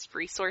all sorts of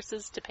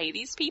resources to pay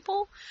these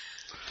people.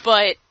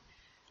 But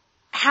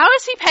how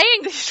is he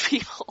paying these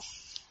people?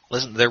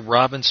 Listen, they're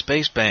robbing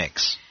space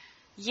banks.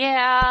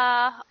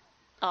 Yeah.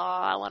 Oh,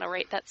 I want to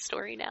write that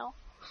story now.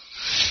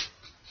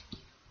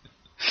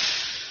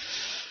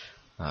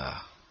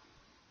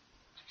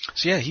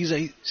 So yeah, he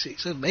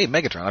said, "Hey,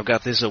 Megatron, I've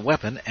got this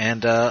weapon,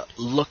 and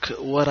look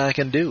what I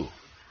can do."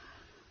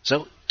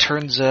 So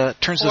turns this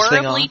thing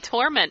on. Horribly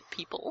torment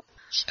people.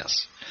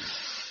 Yes.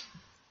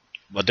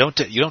 Well,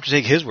 you don't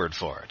take his word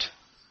for it.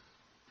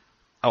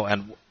 Oh,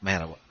 and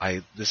man,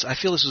 I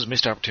feel this was a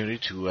missed opportunity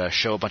to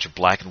show a bunch of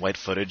black and white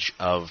footage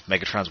of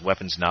Megatron's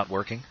weapons not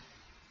working.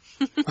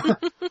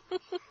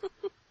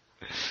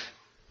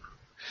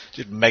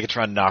 Just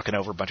Megatron knocking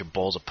over a bunch of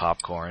bowls of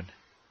popcorn.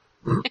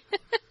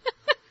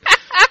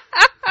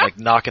 Like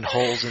knocking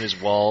holes in his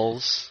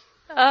walls.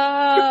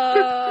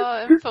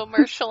 Oh,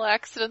 infomercial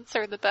accidents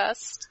are the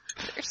best.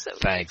 They're so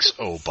Thanks,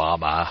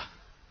 Obama.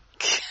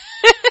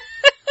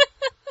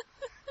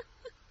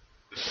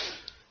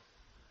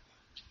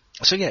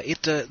 So yeah,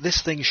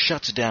 this thing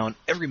shuts down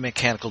every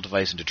mechanical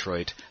device in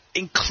Detroit,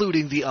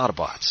 including the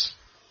Autobots.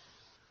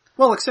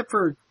 Well, except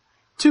for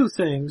two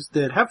things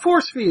that have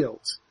force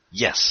fields.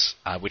 Yes,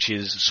 which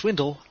is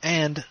Swindle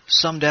and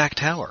Sumdac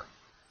Tower.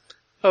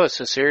 Oh, it's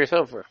a series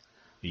over.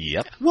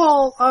 Yep.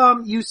 Well,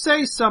 you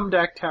say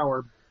Sumdac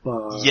Tower,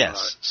 but...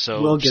 Yes,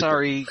 so we'll get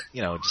Sorry,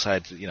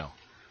 decides that,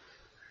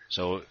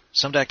 So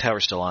Sumdac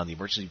Tower's still on, the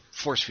emergency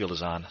force field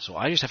is on, so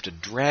I just have to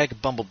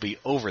drag Bumblebee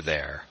over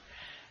there,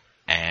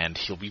 and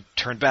he'll be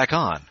turned back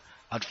on.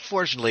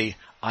 Unfortunately,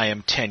 I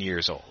am 10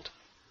 years old.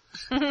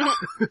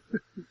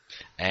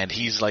 And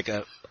he's like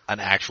an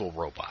actual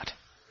robot.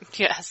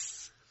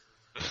 Yes.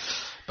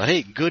 But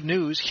hey, good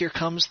news, here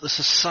comes the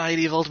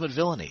Society of Ultimate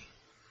Villainy.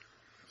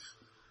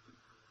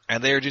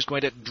 And they're just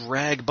going to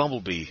drag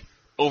Bumblebee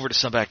over to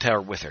Sumdac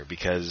Tower with her,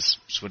 because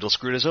Swindle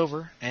screwed us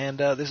over, and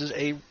this is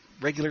a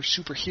regular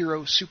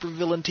superhero,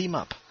 supervillain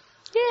team-up.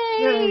 Yay!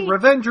 Yay,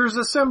 Revengers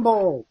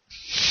assemble!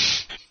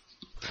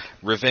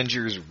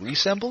 Revengers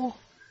reassemble?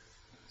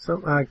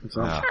 Sure.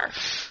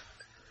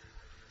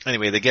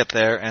 Anyway, they get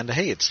there, and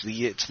hey, it's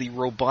the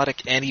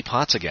robotic Annie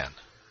Potts again.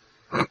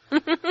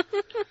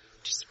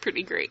 Which is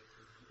pretty great.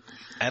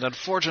 And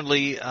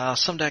unfortunately,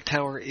 Sumdac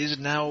Tower is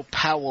now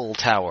Powell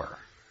Tower.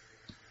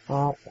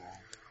 Oh.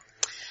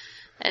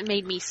 It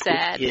made me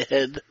sad.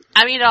 Kid.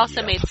 I mean, it also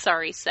Yep. made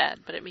Sorry sad,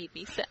 but it made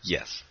me sad.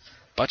 Yes.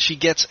 But she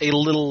gets a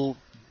little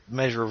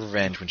measure of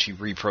revenge when she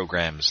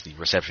reprograms the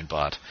reception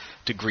bot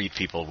to greet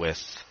people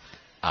with,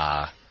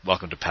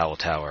 welcome to Powell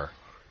Tower.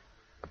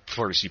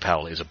 Fortescue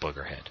Powell is a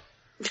boogerhead.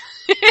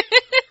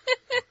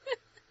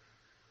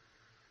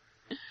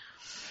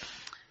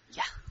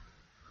 Yeah.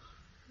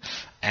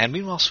 And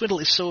meanwhile, Swindle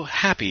is so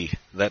happy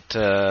that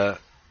that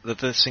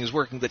this thing is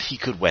working that he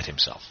could wet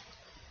himself.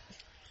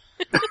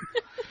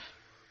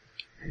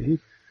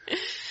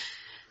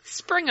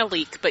 Spring a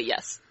leak, but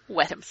yes,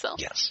 wet himself.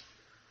 Yes.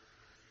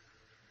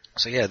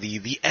 So yeah, the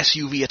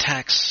SUV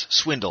attacks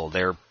Swindle.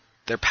 Their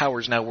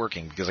power's now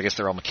working, because I guess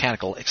they're all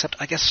mechanical, except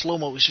I guess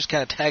Slow-Mo is just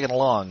kind of tagging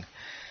along.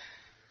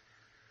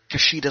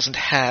 Because she doesn't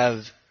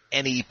have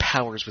any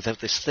powers without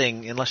this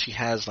thing, unless she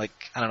has, like,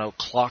 I don't know,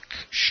 clock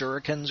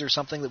shurikens or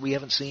something that we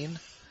haven't seen.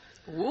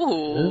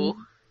 Ooh.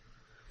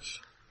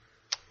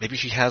 Maybe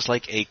she has,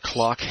 like, a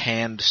clock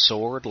hand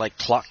sword, like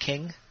Clock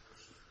King.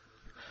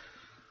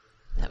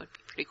 That would be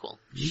pretty cool.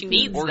 She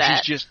needs Or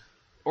that. she's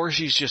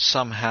just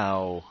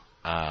somehow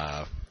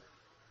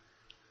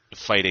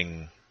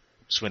fighting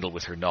Swindle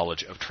with her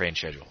knowledge of train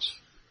schedules.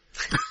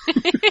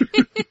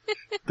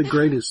 The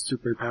greatest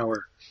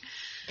superpower.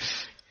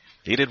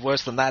 He did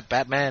worse than that,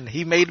 Batman.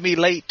 He made me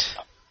late.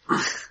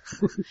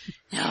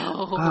 No.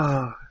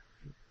 Ah,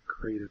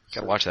 great episode.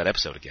 Gotta watch that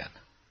episode again.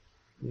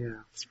 Yeah.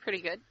 It's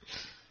pretty good.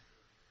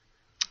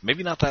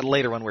 Maybe not that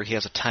later one where he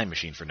has a time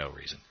machine for no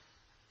reason.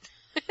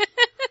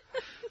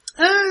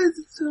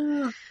 It's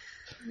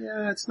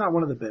not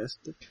one of the best.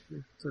 But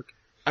it's okay.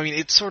 I mean,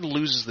 it sort of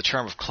loses the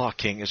charm of Clock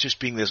King as just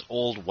being this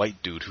old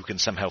white dude who can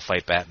somehow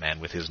fight Batman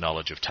with his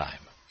knowledge of time.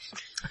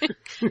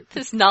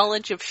 His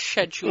knowledge of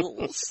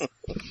schedules.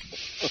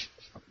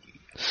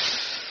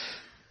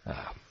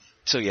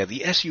 So yeah, the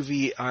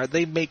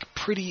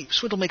SUV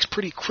Swindle makes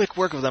pretty quick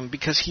work of them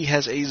because he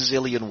has a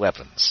zillion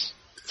weapons.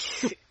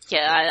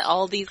 Yeah,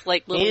 all these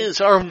like He little,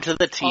 is armed to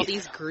the all teeth.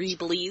 these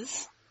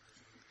greeblies.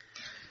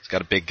 He's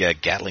got a big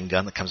Gatling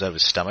gun that comes out of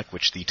his stomach,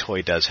 which the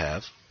toy does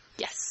have.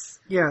 Yes.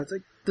 Yeah, it's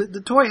like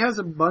the toy has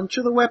a bunch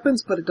of the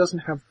weapons, but it doesn't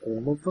have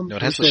all of them. No,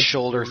 it has the Instead-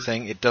 shoulder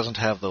thing. It doesn't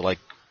have the, like,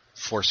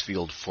 force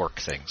field fork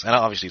things. And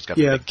obviously it's got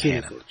Yeah, the big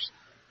cannon. force.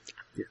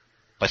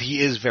 But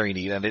he is very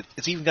neat, and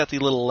it's even got the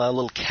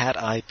little cat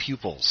eye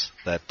pupils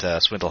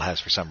that Swindle has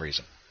for some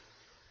reason.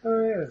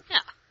 Oh yeah. Yeah.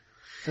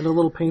 And a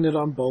little painted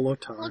on bolo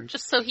tie. Well,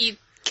 just so he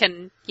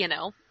can,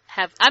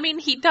 have. I mean,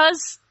 he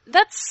does.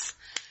 That's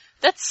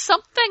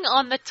something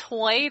on the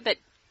toy that,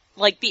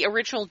 like the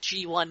original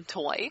G1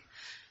 toy,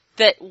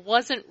 that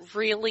wasn't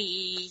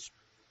really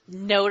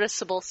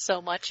noticeable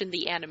so much in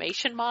the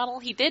animation model.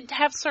 He did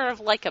have sort of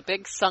like a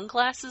big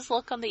sunglasses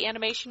look on the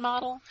animation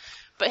model,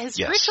 but his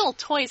Yes. original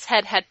toys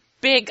had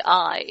big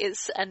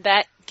eyes, and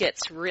that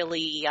gets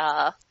really,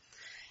 that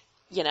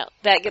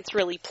gets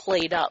really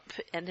played up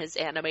in his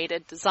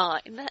animated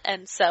design.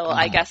 And so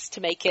I guess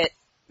to make it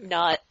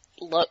not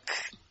look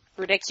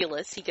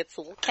ridiculous, he gets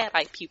little cat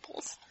eye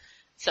pupils.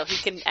 So he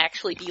can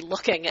actually be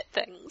looking at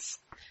things.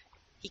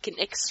 He can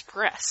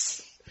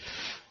express.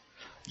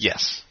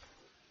 Yes.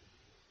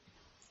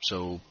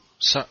 So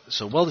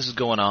while this is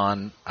going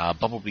on,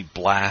 Bumblebee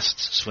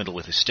blasts Swindle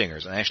with his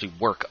stingers and actually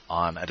work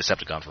on a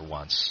Decepticon for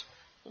once.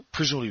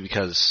 Presumably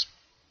because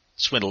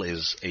Swindle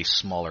is a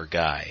smaller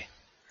guy.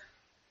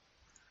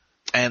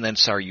 And then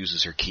Sar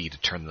uses her key to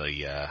turn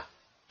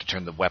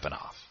the weapon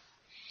off.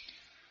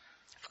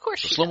 Of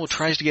course So she Slow-Mo does.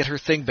 tries to get her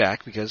thing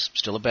back because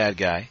still a bad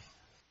guy.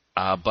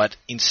 But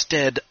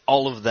instead,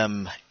 all of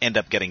them end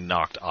up getting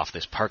knocked off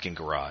this parking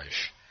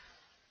garage.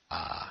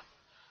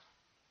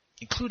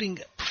 Including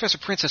Professor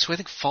Princess, who I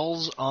think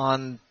falls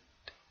on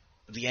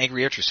the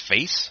Angry Archer's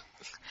face.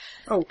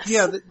 Oh,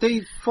 yeah,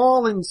 they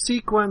fall in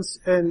sequence,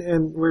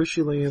 and where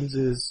she lands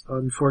is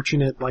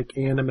unfortunate, like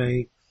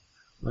anime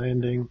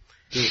landing.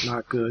 It's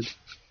not good.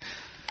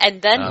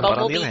 And then But on the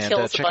Bumblebee other hand,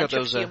 kills a check out bunch of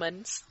those,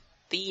 humans.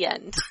 The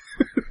end.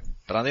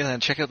 But on the other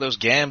hand, check out those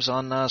gams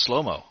on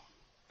Slow-Mo.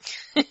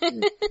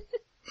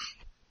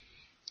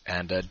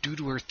 And due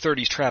to her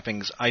 30s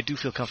trappings, I do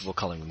feel comfortable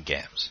calling them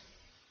gams.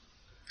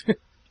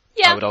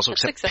 Yeah, I would also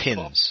that's accept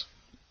acceptable. pins.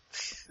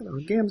 You know,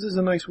 gams is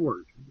a nice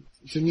word.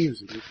 It's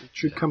amusing. It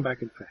should come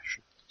back in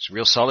fashion. It's a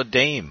real solid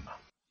dame.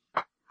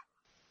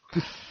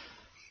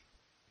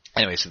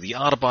 Anyway, so the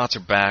Autobots are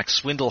back.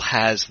 Swindle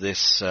has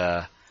this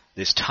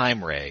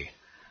time ray,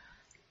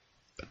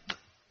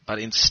 but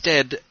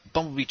instead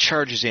Bumblebee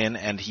charges in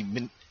and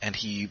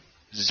he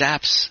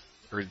zaps,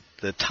 or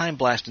the time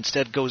blast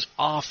instead goes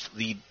off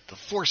the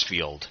force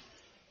field,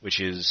 which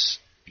is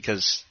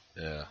because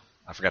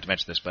I forgot to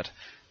mention this, but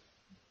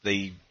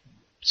they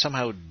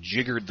somehow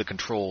jiggered the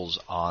controls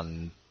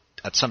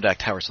at Sumdac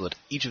Tower so that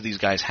each of these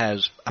guys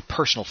has a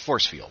personal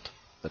force field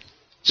that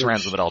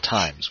surrounds them at all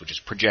times, which is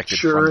projected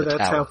from Sure, the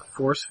that's tower. how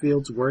force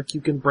fields work. You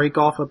can break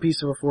off a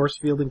piece of a force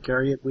field and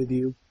carry it with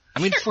you.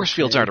 I mean, force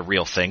fields aren't a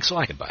real thing, so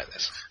I can buy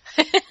this.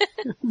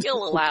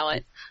 You'll allow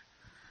it.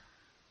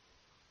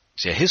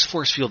 So yeah, his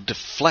force field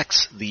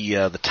deflects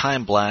the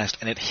time blast,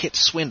 and it hits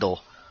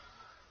Swindle,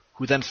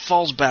 who then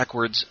falls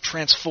backwards,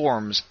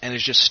 transforms, and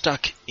is just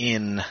stuck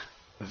in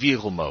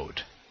vehicle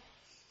mode.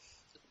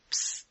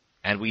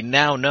 And we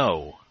now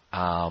know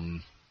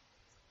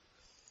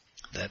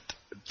that,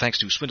 thanks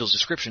to Swindle's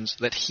descriptions,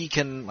 that he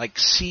can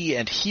see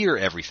and hear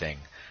everything,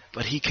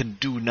 but he can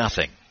do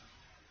nothing.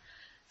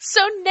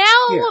 So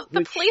now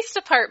the police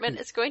department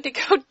is going to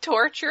go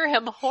torture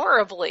him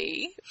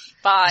horribly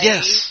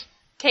by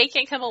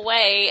taking him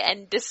away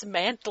and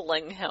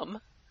dismantling him.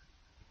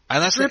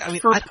 And that's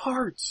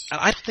parts.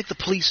 I don't think the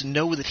police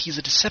know that he's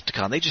a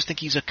Decepticon. They just think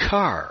he's a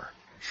car.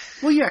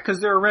 Well, yeah, because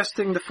they're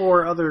arresting the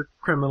 4 other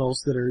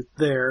criminals that are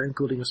there,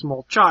 including a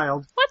small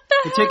child. What the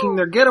hell? And taking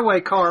their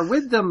getaway car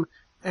with them,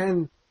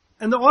 and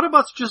the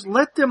Autobots just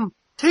let them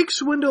take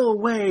Swindle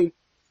away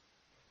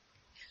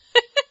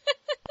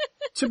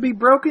to be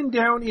broken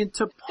down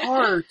into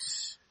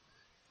parts.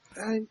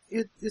 And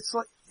it's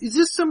like, is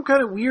this some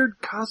kind of weird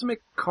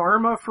cosmic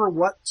karma for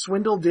what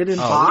Swindle did in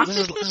Fox?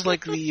 This is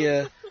like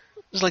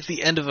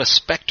the end of a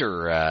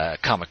Spectre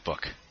comic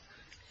book.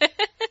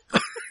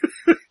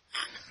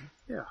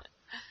 Yeah.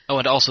 Oh,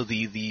 and also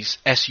the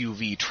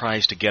SUV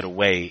tries to get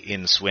away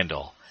in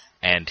Swindle,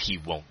 and he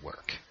won't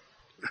work.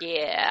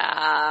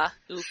 Yeah.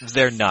 Oops.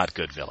 They're not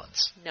good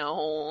villains.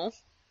 No.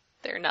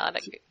 They're not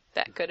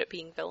that good at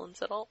being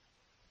villains at all.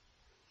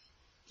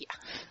 Yeah.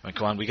 I mean,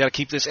 come on, we gotta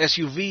keep this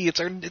SUV. It's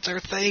our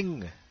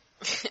thing.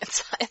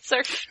 It's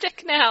our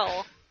shtick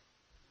now.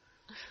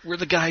 We're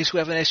the guys who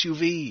have an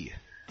SUV.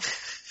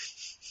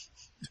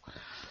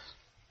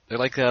 They're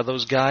like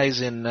those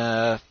guys in.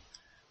 They're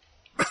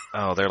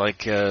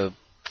like the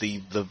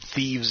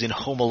thieves in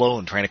Home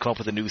Alone trying to come up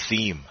with a new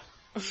theme.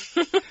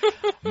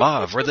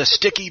 Marv, we're the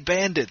Sticky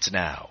Bandits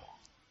now.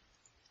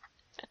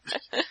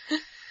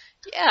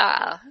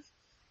 Yeah.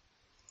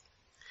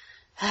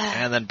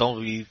 And then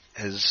Bumblebee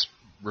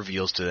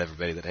reveals to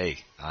everybody that, hey,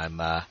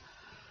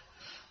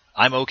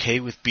 I'm okay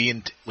with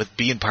being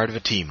part of a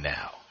team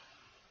now.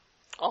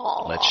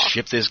 Aww. Let's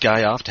ship this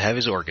guy off to have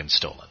his organs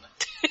stolen.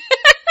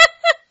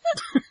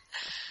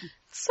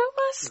 So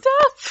messed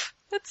up.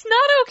 It's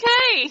not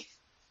okay.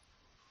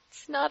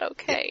 It's not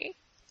okay.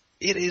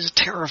 It is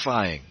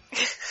terrifying.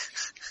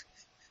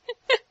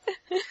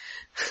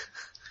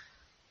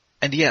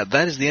 And yeah,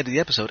 that is the end of the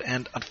episode,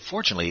 and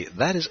unfortunately,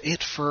 that is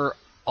it for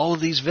all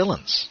of these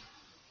villains.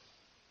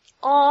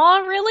 Aw,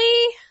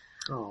 really?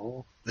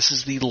 Oh. This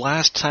is the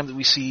last time that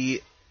we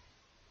see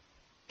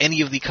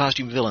any of the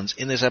costume villains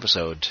in this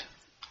episode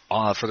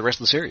for the rest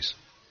of the series.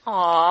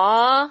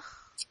 Aww.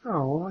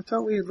 Oh, I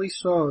thought we at least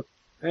saw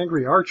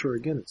Angry Archer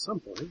again at some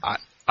point.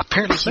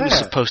 Apparently he was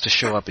supposed to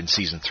show up in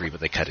Season 3, but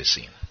they cut his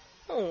scene.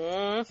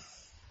 Aww.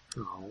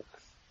 Oh.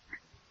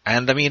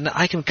 And, I mean,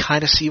 I can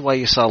kind of see why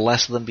you saw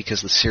less of them,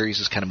 because the series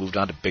has kind of moved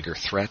on to bigger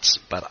threats,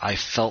 but I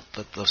felt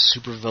that the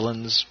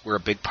supervillains were a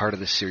big part of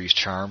this series'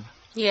 charm.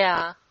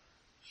 Yeah.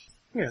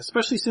 Yeah,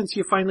 especially since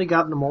you finally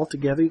gotten them all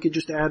together, you could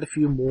just add a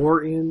few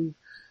more in,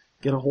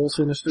 get a whole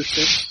Sinister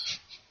Six.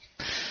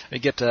 You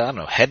get,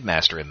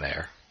 Headmaster in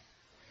there.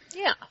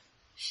 Yeah.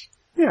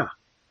 Yeah.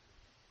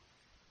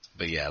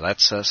 But yeah,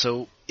 that's,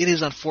 so it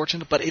is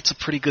unfortunate, but it's a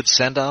pretty good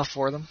send-off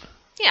for them.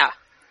 Yeah.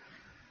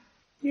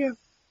 Yeah.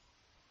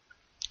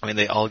 I mean,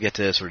 they all get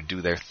to sort of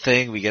do their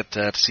thing. We get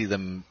to see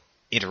them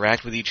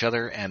interact with each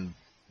other, and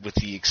with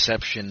the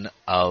exception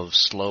of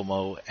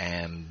Slow-Mo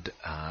and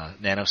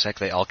Nanosec,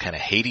 they all kind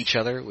of hate each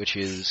other, which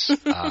is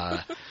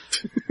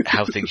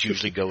how things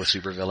usually go with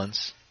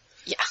supervillains.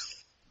 Yeah.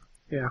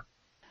 Yeah.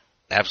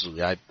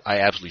 Absolutely. I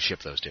absolutely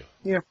ship those two.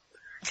 Yeah.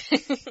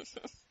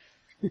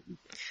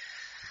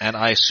 And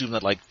I assume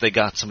that, they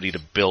got somebody to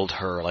build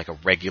her, a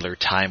regular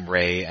time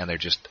ray, and they're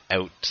just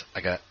out,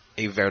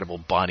 a veritable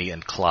Bonnie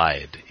and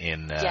Clyde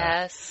in...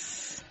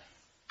 yes.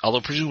 Although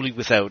presumably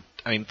without...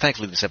 I mean,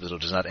 thankfully this episode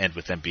does not end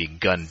with them being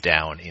gunned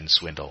down in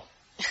Swindle.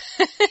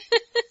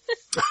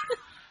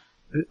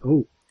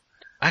 Oh.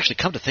 Actually,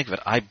 come to think of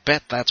it, I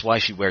bet that's why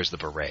she wears the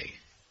beret.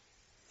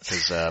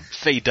 Because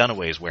Faye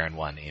Dunaway is wearing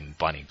one in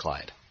Bonnie and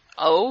Clyde.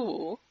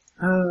 Oh.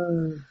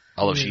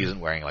 Although she isn't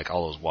wearing,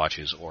 all those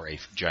watches or a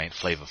giant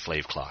Flava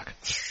Flav clock.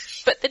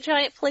 But the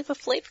giant Flava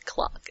Flav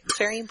clock. It's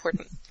very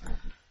important.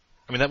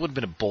 I mean, that would have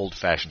been a bold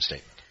fashion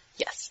statement.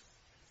 Yes.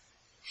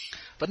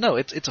 But no,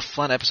 it's a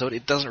fun episode.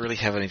 It doesn't really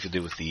have anything to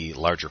do with the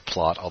larger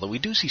plot, although we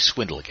do see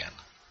Swindle again.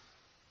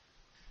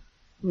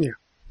 Yeah.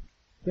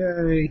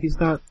 Yay, he's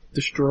not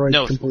destroyed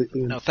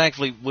completely. No,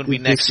 thankfully, when we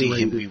next see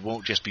him, we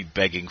won't just be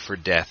begging for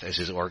death as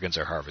his organs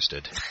are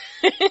harvested.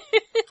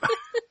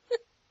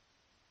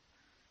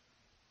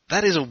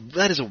 That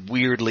is a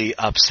weirdly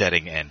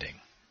upsetting ending.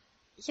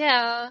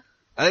 Yeah.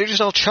 And they're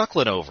just all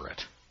chuckling over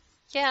it.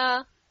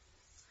 Yeah.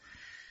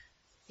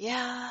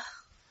 Yeah.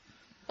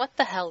 What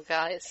the hell,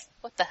 guys?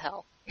 What the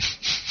hell?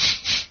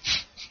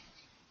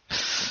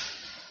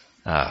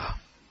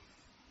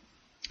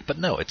 But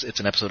no, it's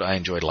an episode I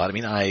enjoyed a lot. I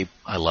mean, I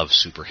love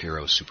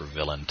superhero,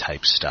 supervillain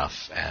type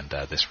stuff, and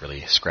this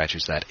really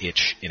scratches that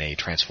itch in a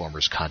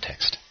Transformers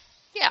context.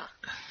 Yeah.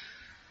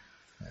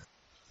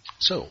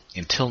 So,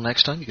 until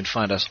next time, you can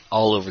find us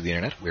all over the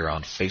internet. We're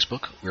on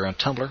Facebook, we're on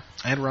Tumblr,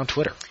 and we're on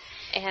Twitter.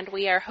 And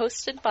we are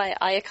hosted by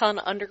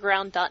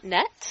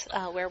iaconunderground.net,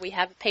 where we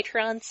have a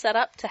Patreon set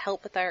up to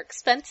help with our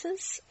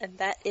expenses, and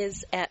that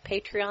is at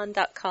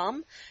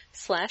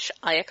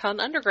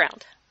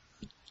patreon.com/iaconunderground.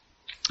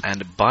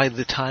 And by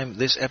the time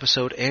this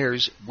episode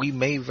airs, you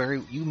may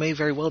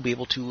very well be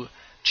able to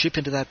chip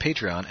into that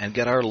Patreon and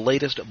get our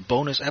latest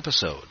bonus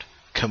episode,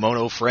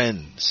 Kimono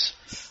Friends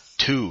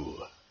 2,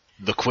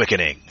 The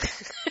Quickening.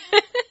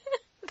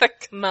 The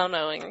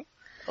kimonoing.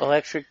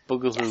 Electric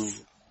Boogaloo.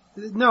 Yes.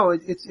 No,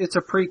 it's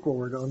a prequel.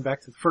 We're going back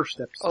to the first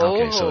episode.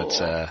 Okay,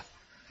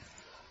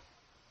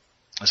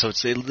 so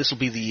this will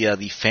be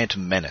the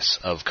Phantom Menace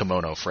of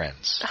Kimono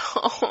Friends.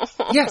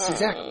 Yes,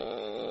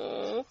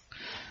 exactly.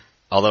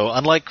 Although,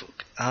 unlike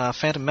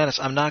Phantom Menace,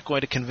 I'm not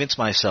going to convince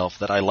myself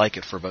that I like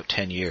it for about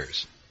 10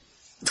 years.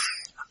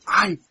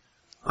 I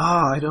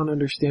don't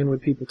understand when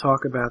people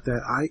talk about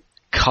that.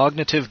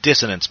 Cognitive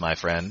dissonance, my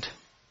friend.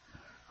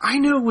 I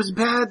knew it was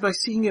bad by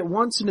seeing it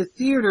once in a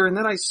theater, and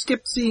then I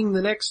skipped seeing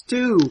the next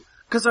two,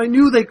 because I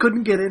knew they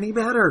couldn't get any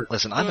better.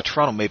 Listen, I'm a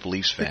Toronto Maple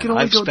Leafs fan.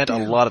 only I've go spent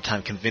down. a lot of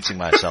time convincing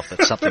myself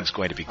that something's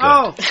going to be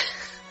good.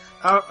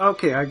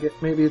 Okay, I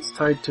get, maybe it's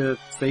tied to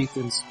faith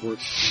in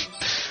sports.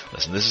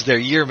 Listen, this is their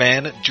year,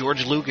 man.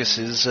 George Lucas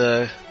is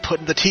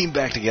putting the team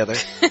back together.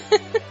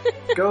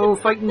 Go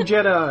fighting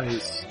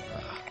Jedis.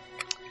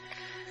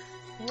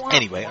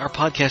 Anyway, our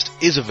podcast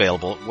is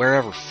available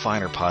wherever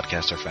finer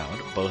podcasts are found,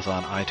 both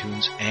on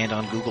iTunes and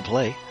on Google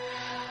Play.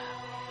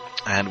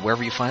 And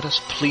wherever you find us,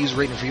 please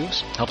rate and review us.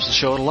 Helps the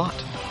show out a lot.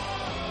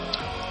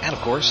 And of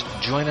course,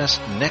 join us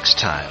next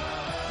time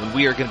when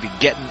we are going to be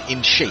getting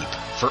in shape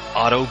for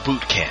Auto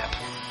Boot Camp.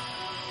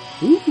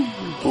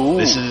 Ooh.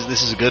 This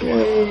is a good one.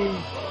 Yay.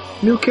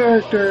 New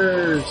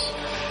characters.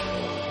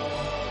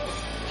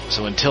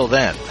 So until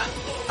then,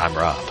 I'm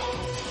Rob.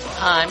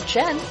 I'm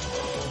Jen.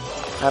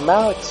 I'm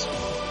Alex.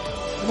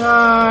 And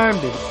I'm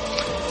David.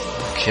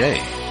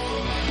 Okay.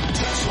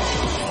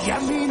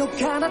 闇の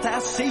彼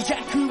方静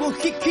寂を引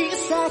き裂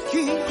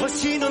き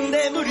星の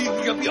眠りを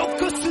呼び起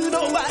こすの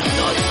はどいつだ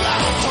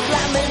ほら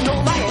目の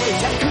前楽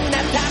な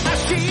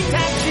魂たち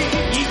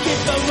行け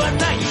場は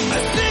ないまっ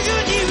すぐ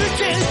に受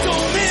け止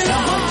めろ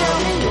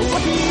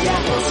弱気や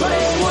恐れを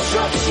処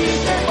理して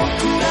僕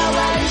ら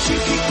は意識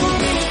組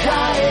み替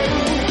える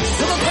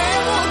その手を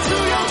強く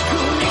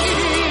握り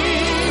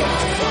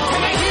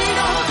互いの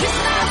絆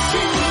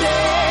信で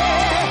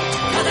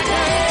戦え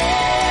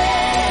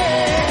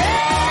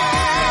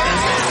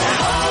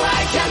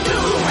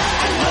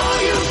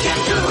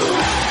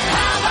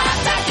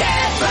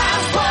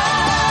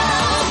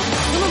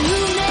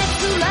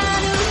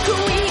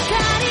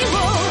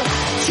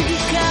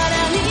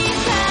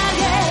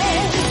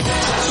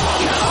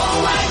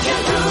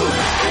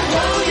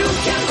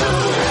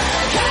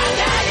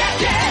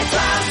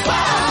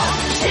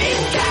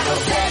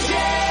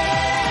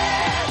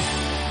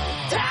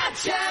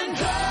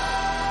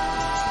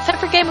Time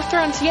for Game of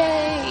Thrones,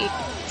 yay!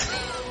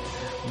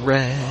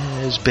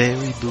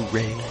 Raspberry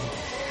beret,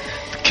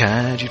 the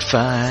kind you'd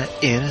find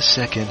in a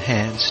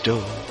second-hand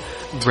store.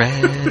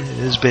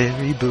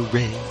 Raspberry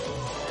beret,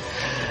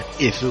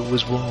 if it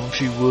was warm,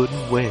 she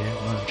wouldn't wear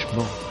much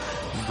more.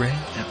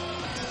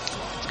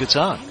 It's a good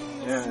song.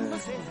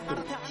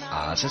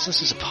 Since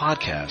this is a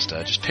podcast,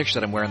 just picture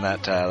that I'm wearing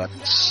that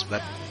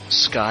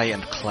sky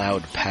and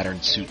cloud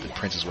patterned suit that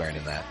Prince is wearing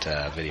in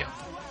that video.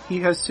 He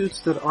has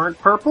suits that aren't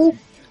purple?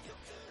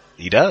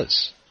 He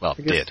does. Well,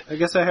 did. I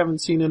guess I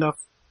haven't seen enough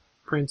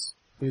Prince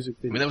music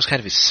videos. I mean, that was kind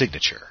of his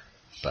signature,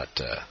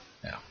 but,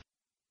 yeah.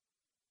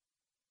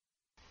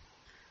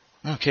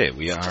 Okay,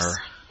 we are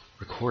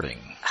recording.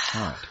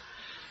 All right.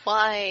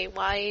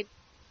 Why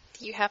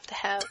do you have to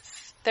have...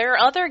 There are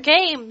other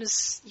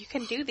games you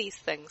can do these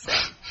things in.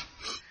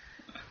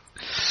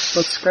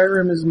 But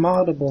Skyrim is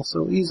moddable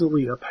so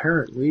easily,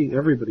 apparently.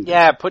 Everybody does.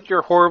 Yeah, put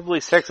your horribly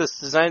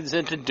sexist designs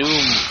into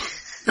Doom.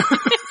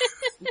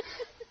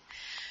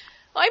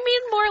 I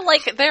mean more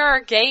like there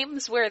are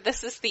games where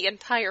this is the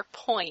entire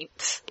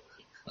point.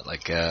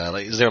 Like,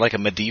 is there like a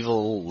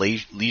medieval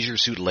Leisure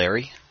Suit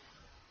Larry?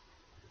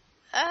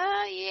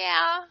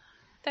 Yeah.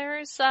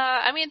 There's,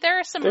 there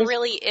are some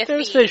really iffy...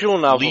 There's visual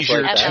novels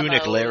Leisure like that.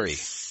 Tunic Larry.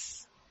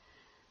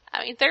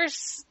 I mean,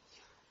 there's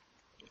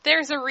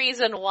a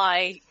reason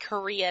why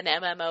Korean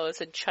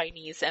MMOs and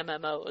Chinese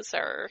MMOs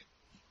are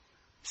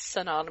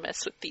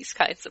synonymous with these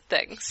kinds of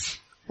things.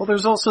 Well,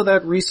 there's also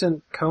that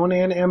recent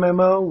Conan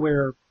MMO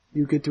where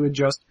you get to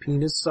adjust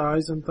penis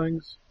size and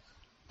things.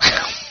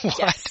 What?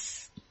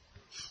 Yes.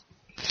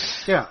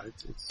 Yeah,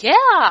 it's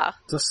Yeah.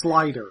 a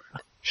slider.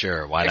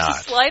 Sure, why There's not?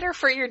 a slider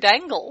for your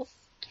dangle.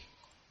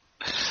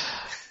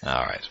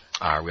 All right.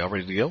 Are we all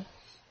ready to go?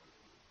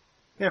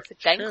 Yeah. The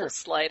dangle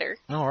slider.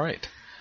 All right.